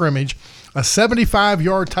from scrimmage, a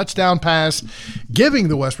 75-yard touchdown pass, giving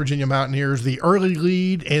the West Virginia Mountaineers the early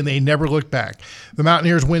lead, and they never looked back. The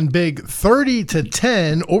Mountaineers win big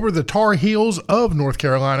 30-10 over the Tar Heels of North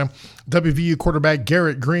Carolina. WVU quarterback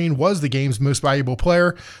Garrett Green was the game's most valuable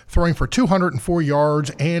player, throwing for 204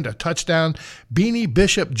 yards and a touchdown. Beanie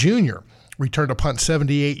Bishop Jr. returned a punt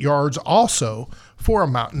 78 yards also for a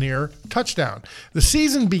Mountaineer touchdown. The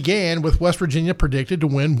season began with West Virginia predicted to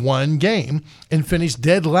win one game and finish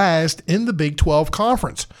dead last in the Big 12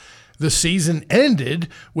 Conference. The season ended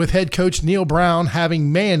with head coach Neil Brown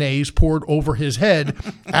having mayonnaise poured over his head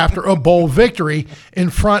after a bowl victory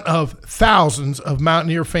in front of thousands of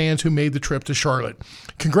Mountaineer fans who made the trip to Charlotte.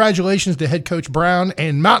 Congratulations to head coach Brown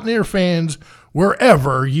and Mountaineer fans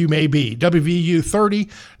wherever you may be. WVU 30,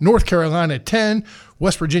 North Carolina 10.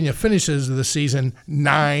 West Virginia finishes the season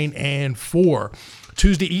 9-4.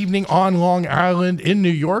 Tuesday evening on Long Island in New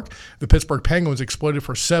York, the Pittsburgh Penguins exploded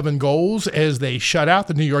for 7 goals as they shut out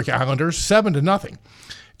the New York Islanders 7-0.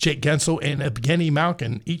 Jake Gensel and Evgeny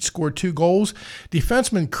Malkin each scored 2 goals.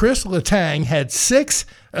 Defenseman Chris Letang had 6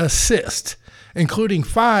 assists, including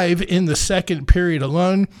 5 in the second period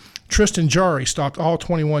alone. Tristan Jarry stopped all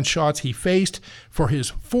 21 shots he faced for his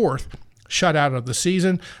 4th shutout of the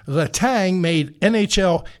season. Letang made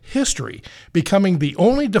NHL history, becoming the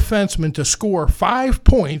only defenseman to score 5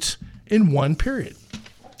 points in one period.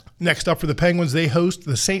 Next up for the Penguins, they host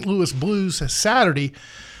the St. Louis Blues Saturday.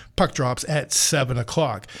 Puck drops at 7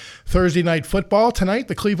 o'clock. Thursday night football. Tonight,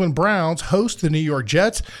 the Cleveland Browns host the New York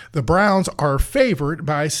Jets. The Browns are favored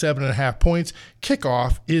by 7.5 points.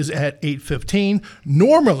 Kickoff is at 8:15.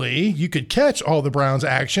 Normally, you could catch all the Browns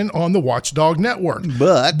action on the Watchdog Network.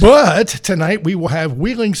 But tonight, we will have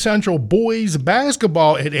Wheeling Central boys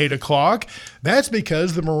basketball at 8 o'clock. That's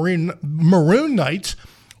because the Maroon Knights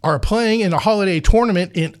are playing in a holiday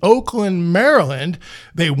tournament in Oakland, Maryland.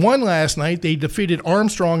 They won last night. They defeated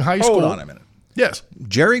Armstrong High School. Hold on a minute. Yes.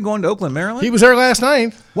 Jerry going to Oakland, Maryland? He was there last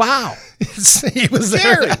night. Wow. He was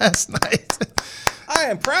there last night. I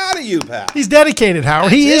am proud of you, pal. He's dedicated,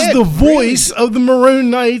 Howard. He is the voice of the Maroon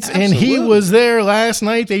Knights, and he was there last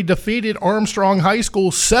night. They defeated Armstrong High School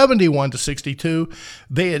 71-62.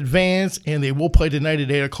 They advance, and they will play tonight at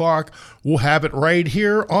 8 o'clock. We'll have it right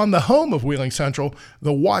here on the home of Wheeling Central,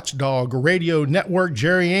 the Watchdog Radio Network.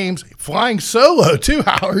 Jerry Ames flying solo, too,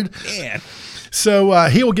 Howard. Man. So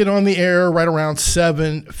he will get on the air right around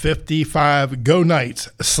 7:55. Go Knights.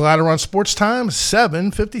 Slider on Sports Time,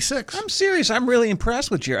 7:56. I'm serious. I'm really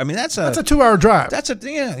impressed with you. I mean, that's a 2-hour drive. That's a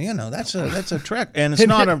trek, and it's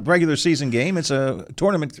not a regular season game. It's a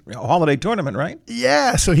tournament, a holiday tournament, right?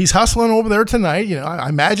 Yeah. So he's hustling over there tonight. You know, I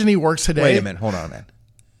imagine he works today. Wait a minute. Hold on a minute.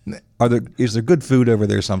 Is there good food over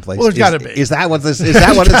there someplace? Well, there's got to be. Is that what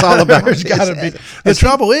it's all about? There's got to be. The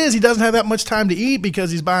trouble is he doesn't have that much time to eat because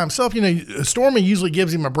he's by himself. You know, Stormy usually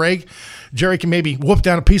gives him a break. Jerry can maybe whoop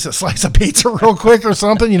down a slice of pizza real quick or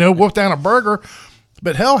something. You know, whoop down a burger.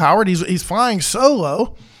 But hell, Howard, he's flying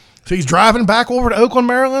solo. So he's driving back over to Oakland,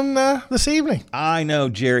 Maryland this evening. I know,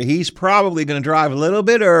 Jerry. He's probably going to drive a little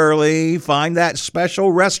bit early, find that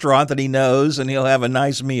special restaurant that he knows, and he'll have a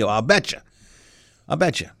nice meal. I'll bet you.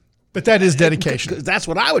 But that is dedication. That's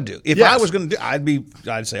what I would do. If I was going to do,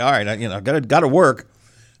 I'd say, all right, got to work.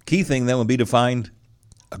 Key thing then would be to find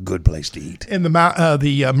a good place to eat. And the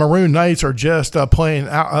Maroon Knights are just playing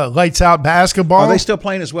lights out basketball. Are they still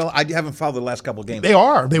playing as well? I haven't followed the last couple of games. They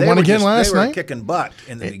are. They won again last night. They were kicking butt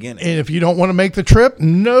in the beginning. And if you don't want to make the trip,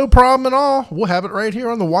 no problem at all. We'll have it right here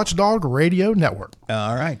on the Watchdog Radio Network.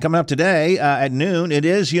 All right. Coming up today at noon, it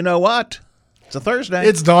is, you know what? It's a Thursday.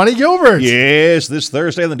 It's Donnie Gilbert. Yes, this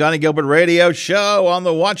Thursday on the Donnie Gilbert Radio Show on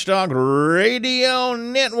the Watchdog Radio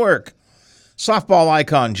Network. Softball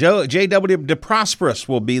icon J.W. DeProsperous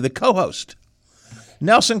will be the co-host.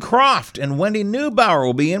 Nelson Croft and Wendy Neubauer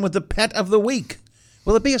will be in with the pet of the week.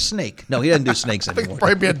 Will it be a snake? No, he doesn't do snakes anymore.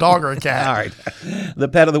 Probably be a dog or a cat. All right. The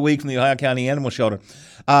pet of the week from the Ohio County Animal Shelter.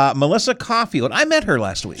 Melissa Caulfield. I met her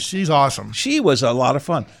last week. She's awesome. She was a lot of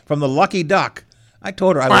fun. From the Lucky Duck. I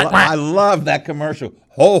told her I love that commercial.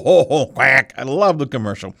 Ho, ho, ho, quack. I love the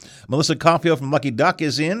commercial. Melissa Caulfield from Lucky Duck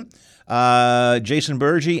is in. Jason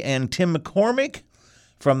Berge and Tim McCormick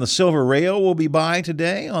from the Silver Rail will be by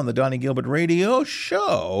today on the Donnie Gilbert Radio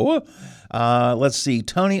Show. Let's see.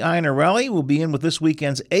 Tony Iannarelli will be in with this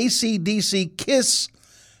weekend's AC/DC Kiss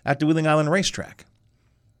at the Wheeling Island Racetrack.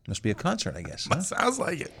 Must be a concert, I guess. Huh? Sounds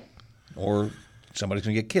like it. Or somebody's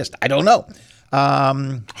going to get kissed. I don't know.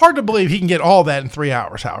 Hard to believe he can get all that in 3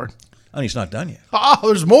 hours, Howard. And he's not done yet. Oh,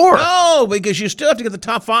 there's more. No, because you still have to get the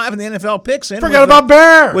top 5 in the NFL picks in. Forgot about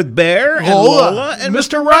Bear. With Bear and Lola and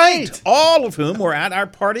Mr. Right. All of whom were at our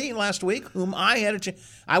party last week, whom I had a chance.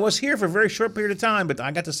 I was here for a very short period of time, but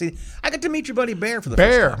I got to meet your buddy Bear for the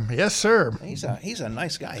first time. Bear, yes, sir. He's a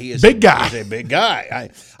nice guy. He is big guy. He's a big guy.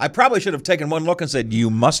 I probably should have taken one look and said, "You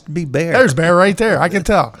must be Bear." There's Bear right there. I can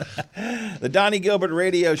tell. The Donnie Gilbert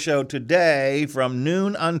Radio Show today from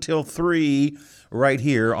noon until 3 right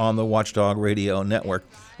here on the Watchdog Radio Network.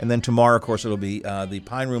 And then tomorrow, of course, it'll be the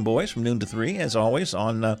Pine Room Boys from noon to 3, as always,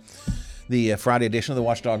 on the Friday edition of the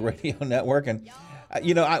Watchdog Radio Network. And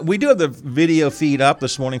we do have the video feed up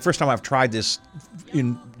this morning. First time I've tried this,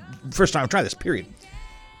 period.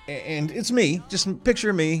 And it's me, just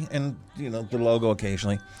picture me and, the logo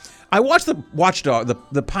occasionally. I watched the Watchdog,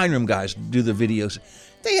 the Pine Room guys do the videos.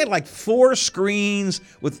 They had like 4 screens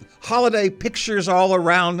with holiday pictures all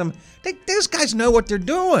around them. These guys know what they're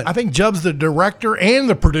doing. I think Jub's the director and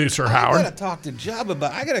the producer, Howard. I gotta talk to Jub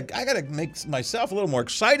about. I gotta make myself a little more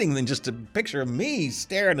exciting than just a picture of me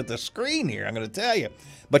staring at the screen here. I'm gonna tell you.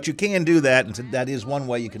 But you can do that, and that is one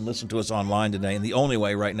way you can listen to us online today, and the only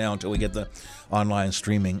way right now until we get the online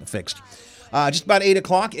streaming fixed. Just about 8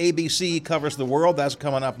 o'clock, ABC Covers the World. That's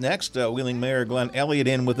coming up next. Wheeling Mayor Glenn Elliott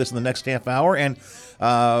in with us in the next half hour, and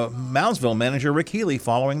Moundsville manager Rick Healy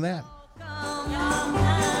following that.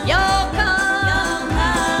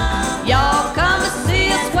 Y'all come to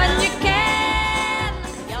see us when you can.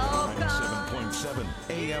 97.7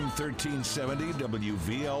 AM 1370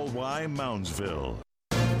 WVLY Moundsville.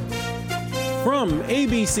 From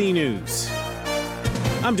ABC News,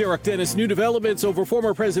 I'm Derek Dennis. New developments over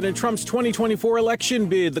former President Trump's 2024 election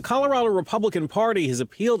bid. The Colorado Republican Party has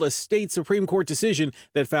appealed a state Supreme Court decision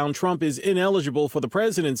that found Trump is ineligible for the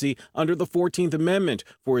presidency under the 14th Amendment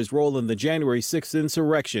for his role in the January 6th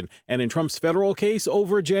insurrection. And in Trump's federal case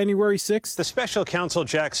over January 6th, the special counsel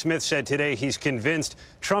Jack Smith said today he's convinced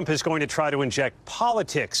Trump is going to try to inject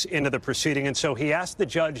politics into the proceeding, and so he asked the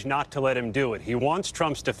judge not to let him do it. He wants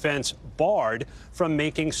Trump's defense barred from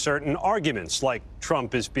making certain arguments, like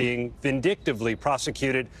Trump is being vindictively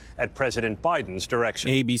prosecuted at President Biden's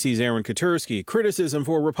direction. ABC's Aaron Katursky. Criticism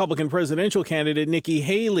for Republican presidential candidate Nikki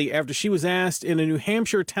Haley after she was asked in a New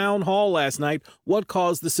Hampshire town hall last night what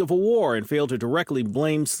caused the Civil War and failed to directly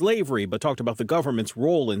blame slavery, but talked about the government's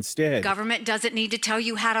role instead. Government doesn't need to tell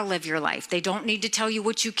you how to live your life. They don't need to tell you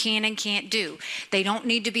what you can and can't do. They don't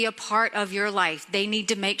need to be a part of your life. They need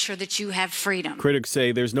to make sure that you have freedom. Critics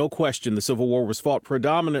say there's no question the Civil War was fought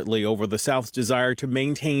predominantly over the South's desire to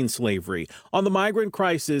maintain slavery. On the migrant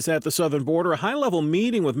crisis at the southern border, a high-level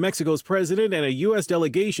meeting with Mexico's president and a U.S.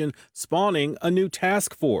 delegation spawning a new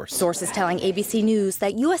task force. Sources telling ABC News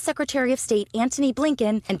that U.S. Secretary of State Antony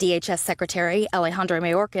Blinken and DHS Secretary Alejandro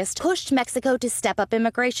Mayorkas pushed Mexico to step up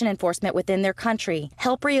immigration enforcement within their country,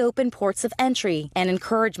 help reopen ports of entry, and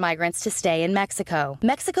encourage migrants to stay in Mexico.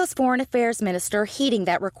 Mexico's Foreign Affairs Minister heeding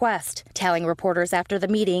that request, telling reporters after the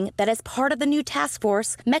meeting that as part of the new task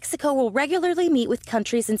force, Mexico will regularly meet with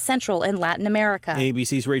countries in Central and Latin America.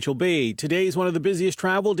 ABC's Rachel Bade. Today is one of the busiest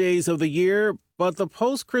travel days of the year, but the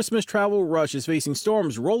post-Christmas travel rush is facing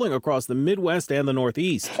storms rolling across the Midwest and the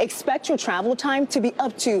Northeast. Expect your travel time to be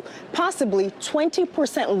up to possibly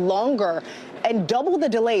 20% longer and double the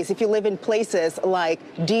delays if you live in places like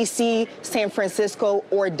D.C., San Francisco,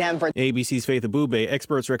 or Denver. ABC's Faith Abube.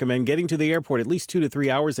 Experts recommend getting to the airport at least 2 to 3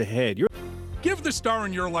 hours ahead. Give the star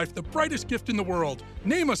in your life the brightest gift in the world.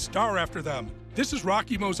 Name a star after them. This is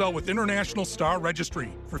Rocky Moselle with International Star Registry.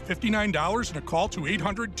 For $59 and a call to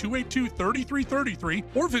 800-282-3333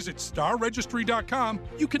 or visit starregistry.com,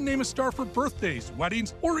 you can name a star for birthdays,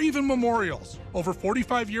 weddings, or even memorials. Over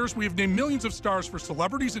 45 years, we have named millions of stars for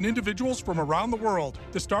celebrities and individuals from around the world.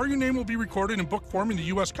 The star you name will be recorded in book form in the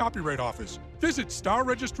U.S. Copyright Office. Visit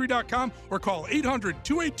starregistry.com or call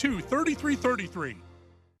 800-282-3333.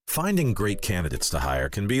 Finding great candidates to hire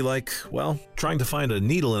can be like, well, trying to find a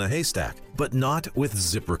needle in a haystack, but not with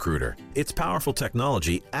ZipRecruiter. Its powerful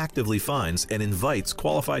technology actively finds and invites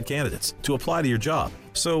qualified candidates to apply to your job.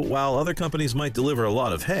 So while other companies might deliver a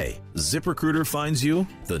lot of hay, ZipRecruiter finds you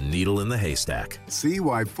the needle in the haystack. See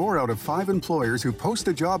why 4 out of 5 employers who post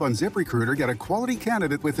a job on ZipRecruiter get a quality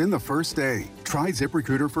candidate within the first day. Try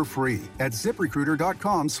ZipRecruiter for free at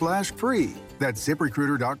ZipRecruiter.com/free. That's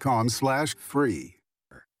ZipRecruiter.com/free.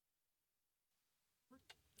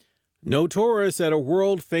 No tourists at a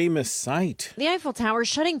world-famous site. The Eiffel Tower is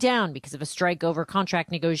shutting down because of a strike over contract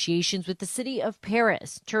negotiations with the city of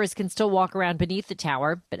Paris. Tourists can still walk around beneath the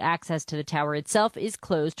tower, but access to the tower itself is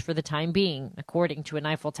closed for the time being, according to an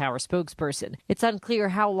Eiffel Tower spokesperson. It's unclear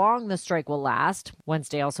how long the strike will last.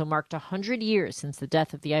 Wednesday also marked 100 years since the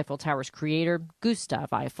death of the Eiffel Tower's creator, Gustave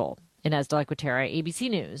Eiffel. Inez de la Cuetara, ABC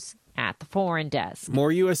News, at the Foreign Desk.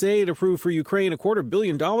 More U.S. aid approved for Ukraine, $250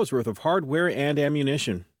 million worth of hardware and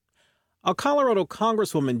ammunition. A Colorado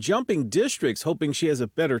congresswoman jumping districts, hoping she has a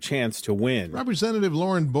better chance to win. Representative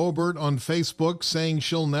Lauren Boebert on Facebook saying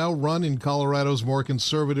she'll now run in Colorado's more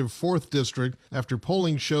conservative 4th district after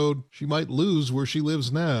polling showed she might lose where she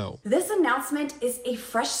lives now. This announcement is a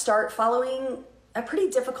fresh start following a pretty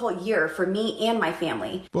difficult year for me and my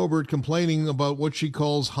family. Boebert complaining about what she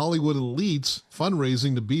calls Hollywood elites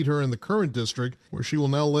fundraising to beat her in the current district, where she will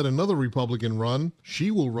now let another Republican run.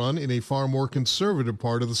 She will run in a far more conservative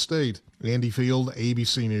part of the state. Andy Field,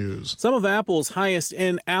 ABC News. Some of Apple's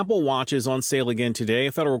highest-end Apple Watches on sale again today.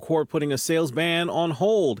 A federal court putting a sales ban on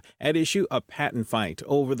hold. At issue, a patent fight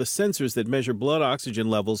over the sensors that measure blood oxygen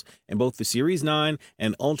levels in both the Series 9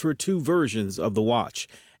 and Ultra 2 versions of the watch.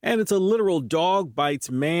 And it's a literal dog bites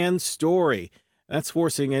man story. That's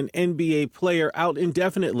forcing an NBA player out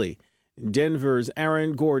indefinitely. Denver's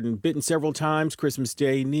Aaron Gordon, bitten several times Christmas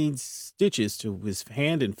Day, needs stitches to his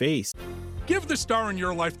hand and face. Give the star in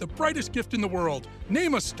your life the brightest gift in the world.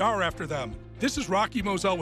 Name a star after them. This is Rocky Moselle with